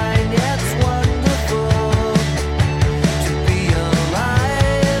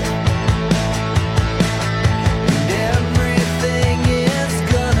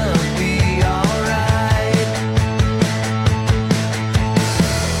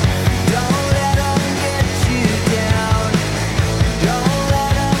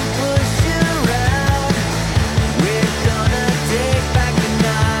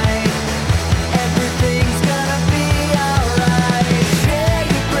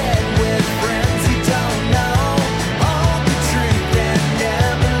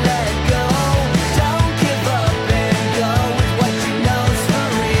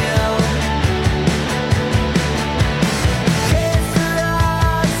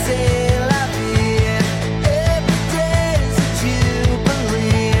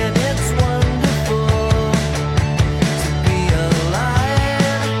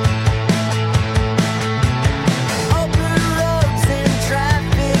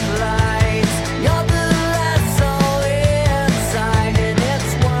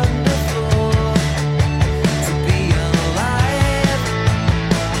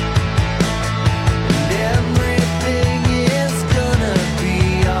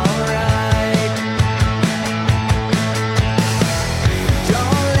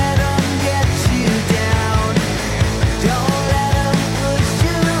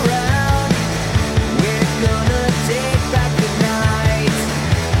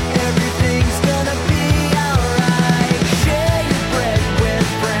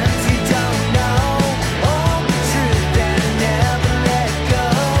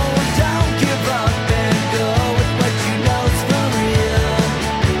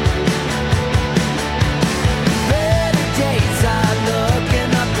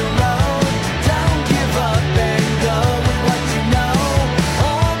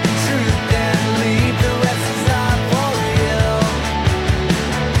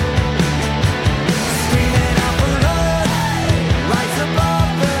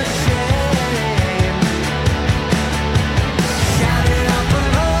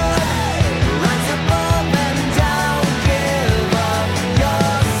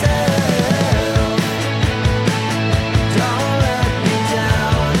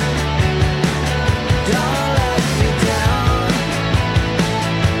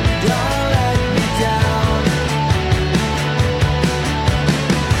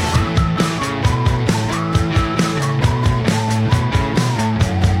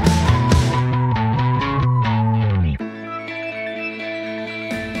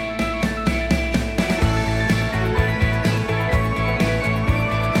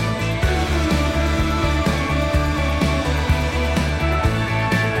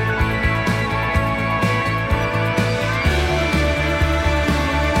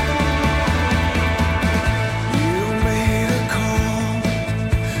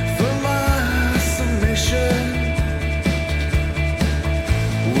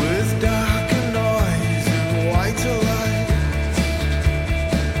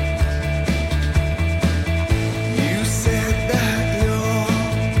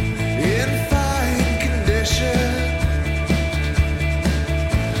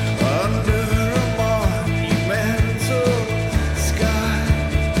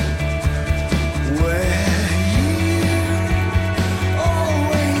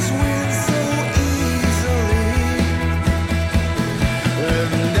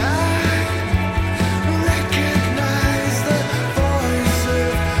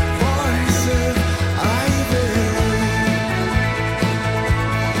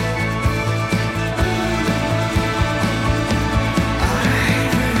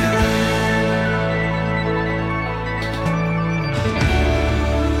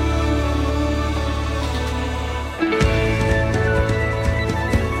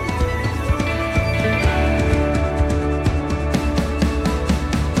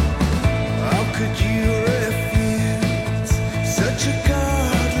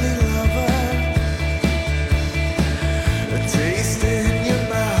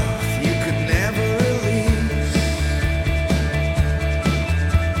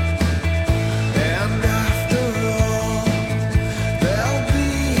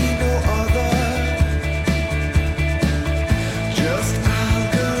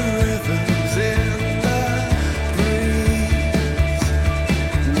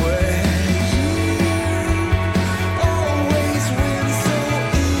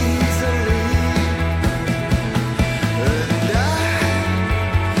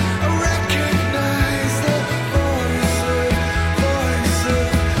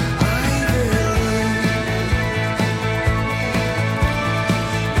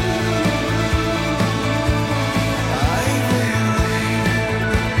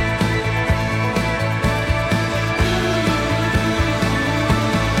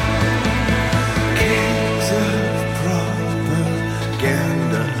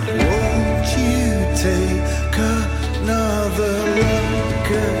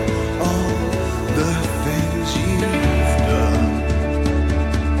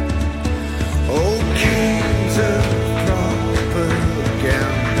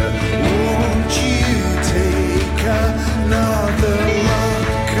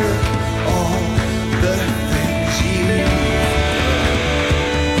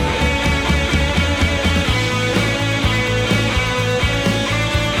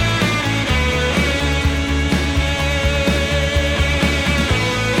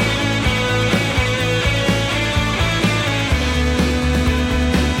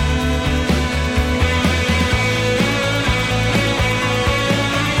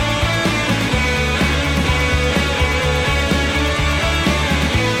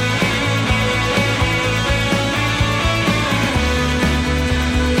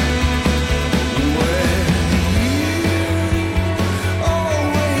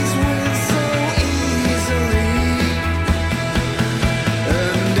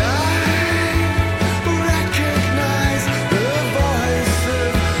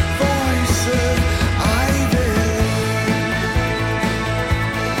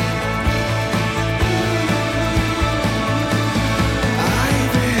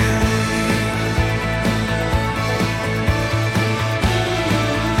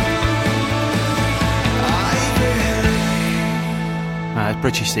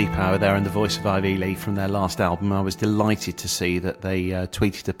 Richie Seapower there and the voice of Ivy Lee from their last album. I was delighted to see that they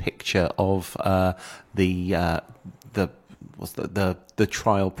tweeted a picture of the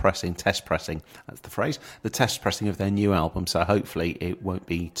trial pressing, test pressing, that's the phrase, the test pressing of their new album, so hopefully it won't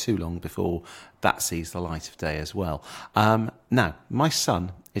be too long before that sees the light of day as well. Now, my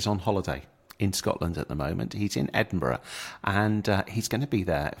son is on holiday in Scotland at the moment. He's in Edinburgh, and he's going to be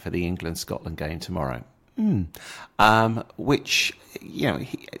there for the England-Scotland game tomorrow. Which, you know,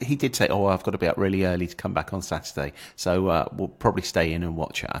 he did say, I've got to be up really early to come back on Saturday, so we'll probably stay in and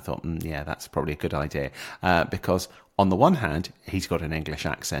watch it. I thought, yeah, that's probably a good idea, because on the one hand, he's got an English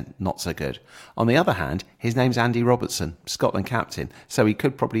accent, not so good. On the other hand, his name's Andy Robertson, Scotland captain, so he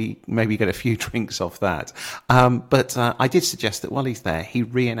could probably maybe get a few drinks off that. But I did suggest that while he's there, he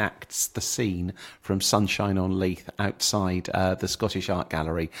reenacts the scene from Sunshine on Leith outside the Scottish Art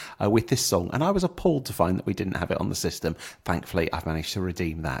Gallery with this song. And I was appalled to find that we didn't have it on the system. Thankfully, I've managed to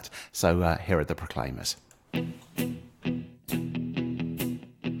redeem that. So here are the Proclaimers.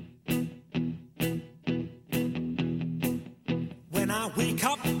 Wake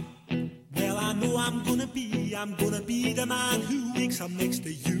up, well I know I'm gonna be the man who wakes up next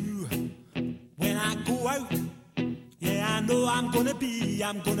to you. When I go out, yeah I know I'm gonna be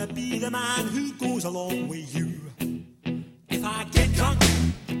the man who goes along with you. If I get drunk,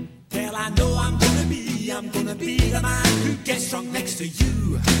 well I know I'm gonna be the man who gets drunk next to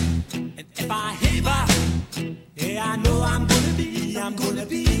you. And if I haver, yeah I know I'm gonna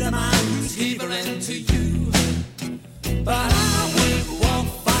be the man who's havering to you. But I would walk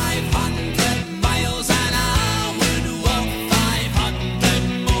 500 miles and I would walk 500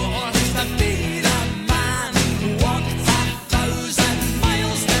 more just to be the man who walked 1,000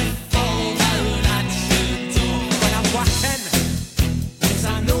 miles to fall down at your door. When I'm walking, yes I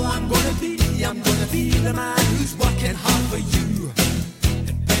know I'm gonna be the man who's working hard for you.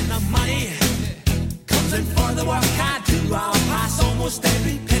 And when the money comes in for the work I do, I'll pass almost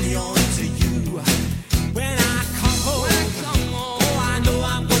every penny on to you. When I come home, oh, I know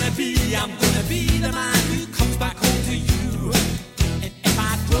I'm gonna be the man who comes back home to you. And if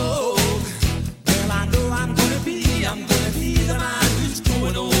I drove, well, I know I'm gonna be the man who's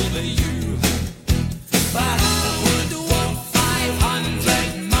going over you. But I would walk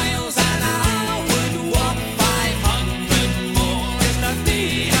 500 miles and I would walk 500 more just to be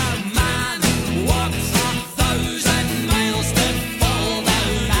the man who walks 1,000 miles to fall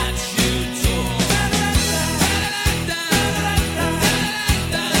down at your door.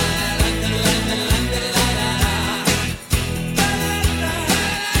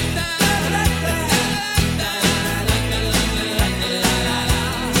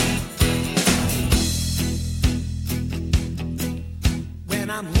 When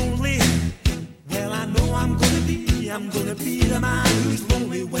I'm lonely, well I know I'm gonna be the man who's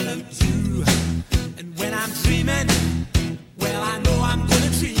lonely without you. And when I'm dreaming, well I know I'm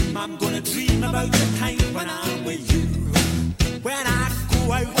gonna dream about the time when I'm with you. When I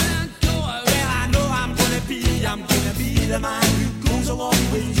go out, well I know I'm gonna be the man who goes along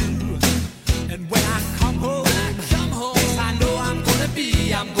with you. And when I come home, yes I know I'm gonna be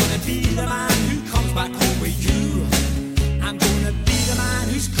the man who comes back home with you. I'm gonna be the man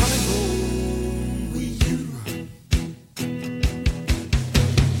who's coming home with you.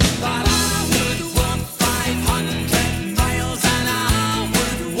 But I would walk 500 miles and I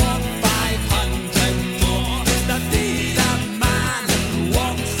would walk 500 more just to be the man who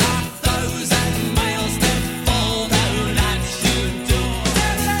walks 1,000 miles to fall down at your door.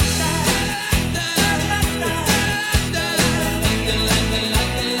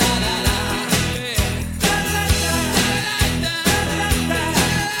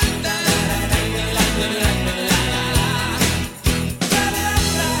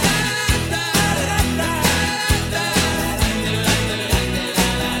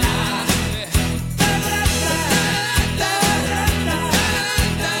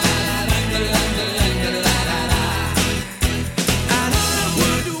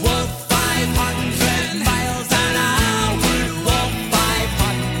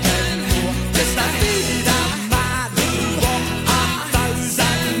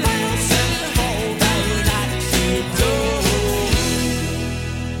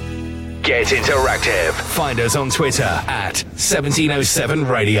 Get interactive. Find us on Twitter at 1707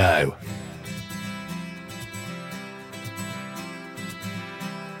 Radio.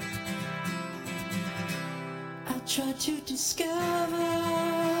 I tried to discover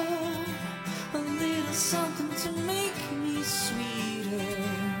a little something to make me sweeter.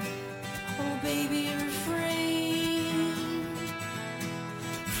 Oh, baby, refrain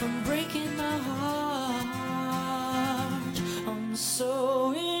from breaking my heart. I'm so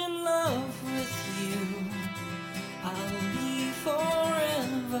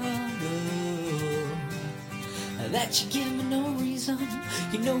that you give me no reason.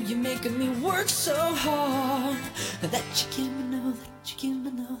 You know you're making me work so hard. That you give me no, that you give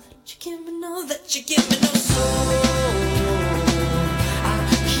me no, that you give me no, that you give me no soul. I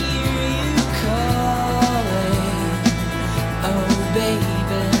hear you calling, oh baby.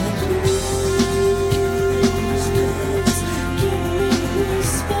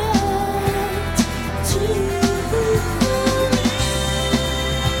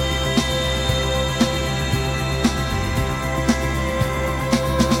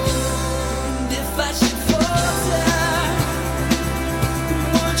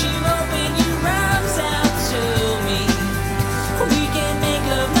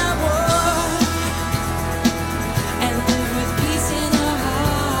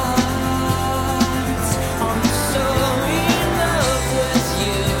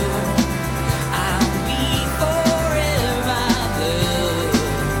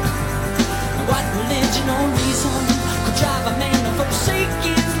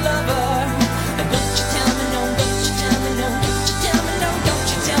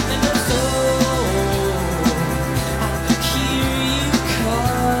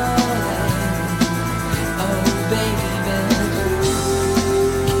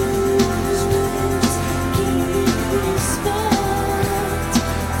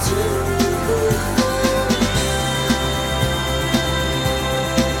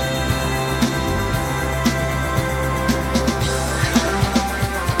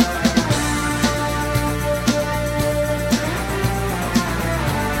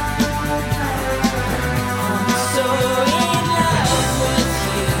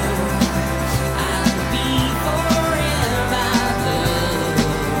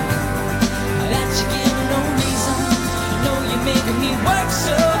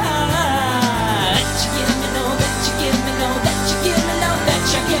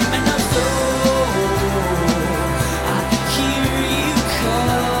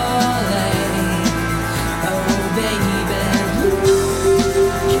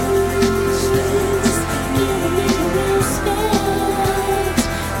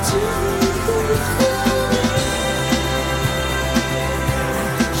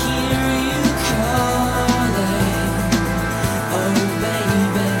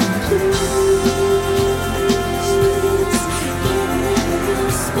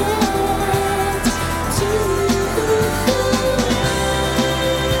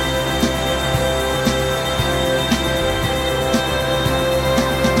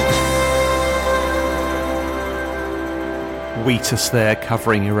 Wheatus there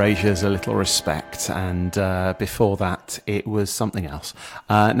covering Erasure's A Little Respect, and before that it was something else.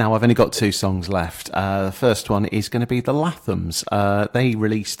 Now I've only got two songs left. The first one is going to be the Lathams. They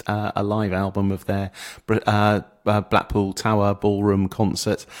released a live album of their Blackpool Tower Ballroom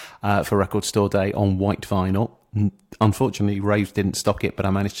concert for Record Store Day on white vinyl. Unfortunately, Raves didn't stock it, but I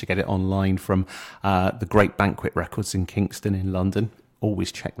managed to get it online from the Great Banquet Records in Kingston in London.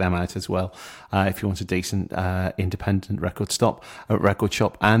 Always check them out as well if you want a decent independent record shop.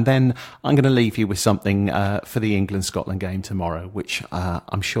 And then I'm going to leave you with something for the England-Scotland game tomorrow, which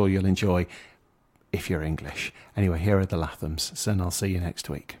I'm sure you'll enjoy if you're English. Anyway, here are the Lathams, and I'll see you next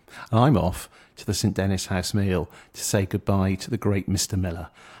week. I'm off to the St Dennis House meal to say goodbye to the great Mr Miller.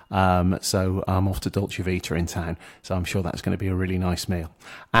 So I'm off to Dolce Vita in town, so I'm sure that's going to be a really nice meal.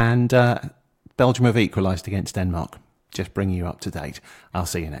 And Belgium have equalised against Denmark. Just bringing you up to date. I'll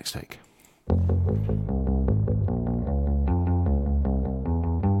see you next week. I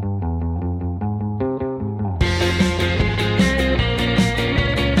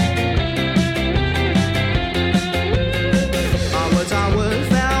was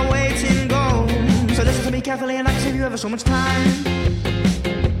there waiting gone. So listen to me carefully and I can save you ever so much time.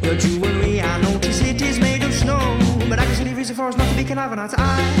 Your jewelry, I notice it is made of snow, but I can see the reason for us not to be conniving eye to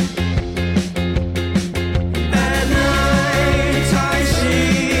eye. I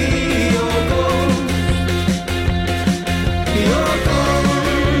see your ghost. You're gone,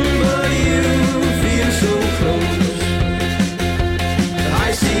 but you feel so close.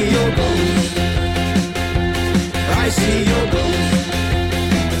 I see your ghost. I see your ghost.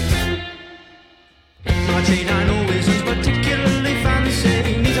 My chain I know isn't particularly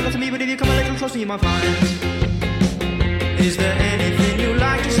fancy. Means a lot to me, but if you come a little closer you might find. Is there anything you'd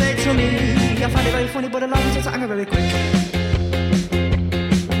like to say to me? I find it very funny, but a lot of it anger very quick.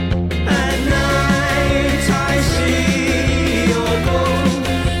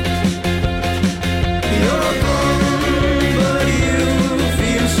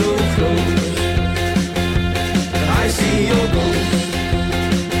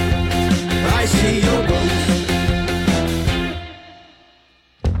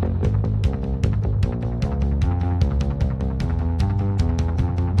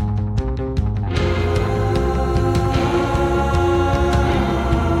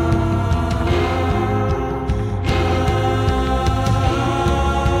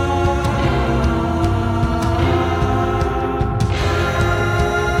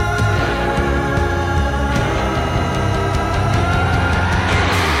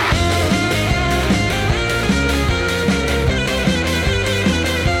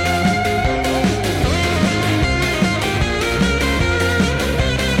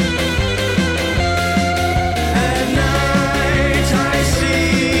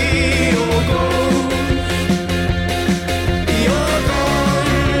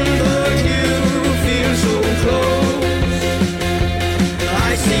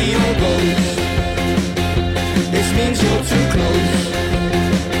 your goals. This means you're too close,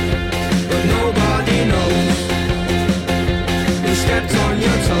 but nobody knows who stepped on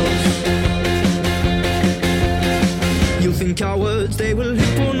your toes. You think cowards, they will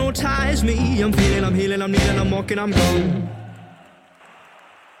hypnotize me. I'm feeling, I'm healing, I'm kneeling, I'm walking, I'm gone.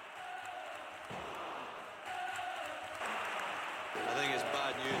 I think it's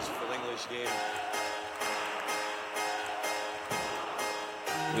bad news for the English game.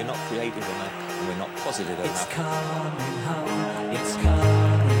 We're not creative enough, and we're not positive enough. It's coming home, it's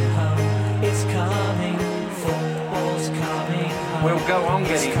coming home, it's coming, football's coming home. We'll go on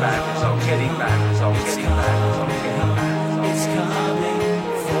getting back, results getting back, results getting back, results getting back. It's coming,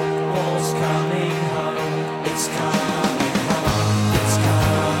 football's coming home, it's coming home, it's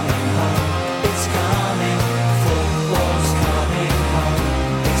coming home, it's coming, football's coming home,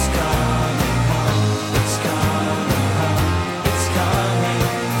 it's coming home, it's coming home, it's coming,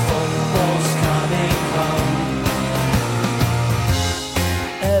 football's coming home.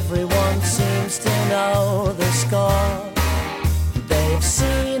 Everyone seems to know the score. They've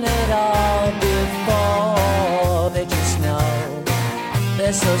seen it all before. They just know,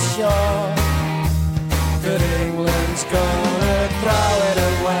 they're so sure that England's gonna throw it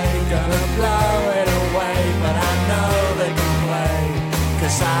away, gonna blow it away. But I know they can play,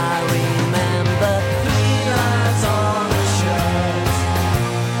 'cause I remember 3 lines on a shirt,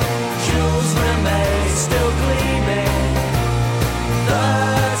 Jules Rimet still gleaming,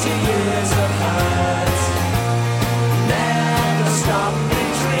 30 years of hurt never stopped me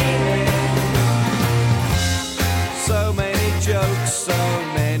dreaming. So many jokes, so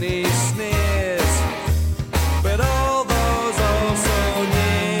many sneers, but all those also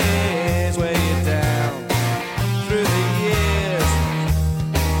years weigh you down through the years.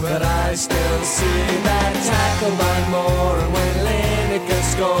 But I still see that tackle by Moore, and when Lineker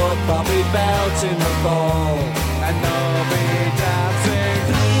scored, Bobby belting the ball, and nobody doubting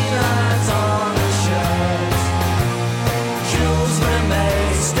 3 lines on a shirt, Jules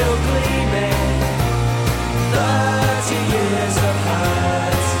Rimet still gleaming, 30 years of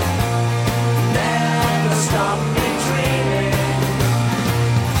hurt never stopped me dreaming.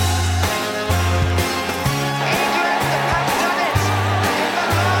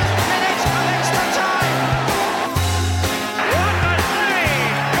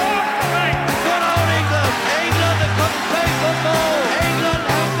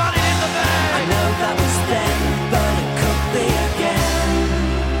 I know that was then, but it could be again.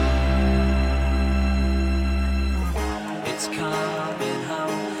 It's coming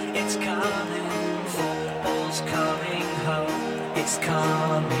home, it's coming, football's coming home, it's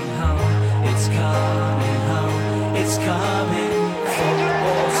coming home, it's coming home, it's coming,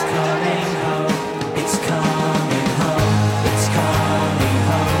 football's coming home, it's coming home, it's coming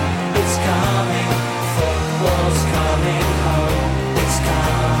home, it's coming, football's coming home, it's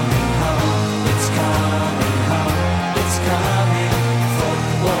coming home, it's coming home, it's coming,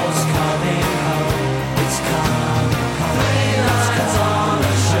 football's coming home, it's coming home. 3 lines on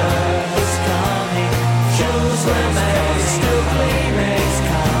a shirt, it's coming, Jules Rimet still gleaming, it's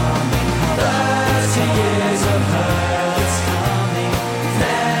coming home, 30 years of hurt, it's coming,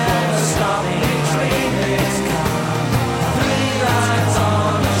 never stop me dreaming, it's coming home. 3 lines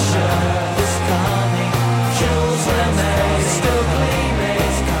on a shirt, it's coming, Jules Rimet still gleaming,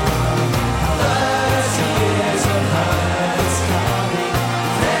 it's coming home, 30 years of hurt, it's coming,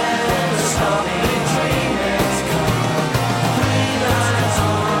 never stop me dreaming, it's coming home. 3 lines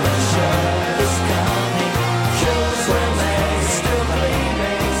on a shirt, it's coming, Jules Rimet still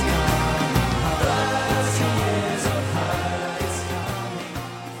gleaming, it's coming home, 30 years of hurt, it's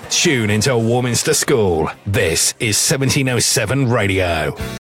coming. Tune into Warminster School. This is 1707 Radio.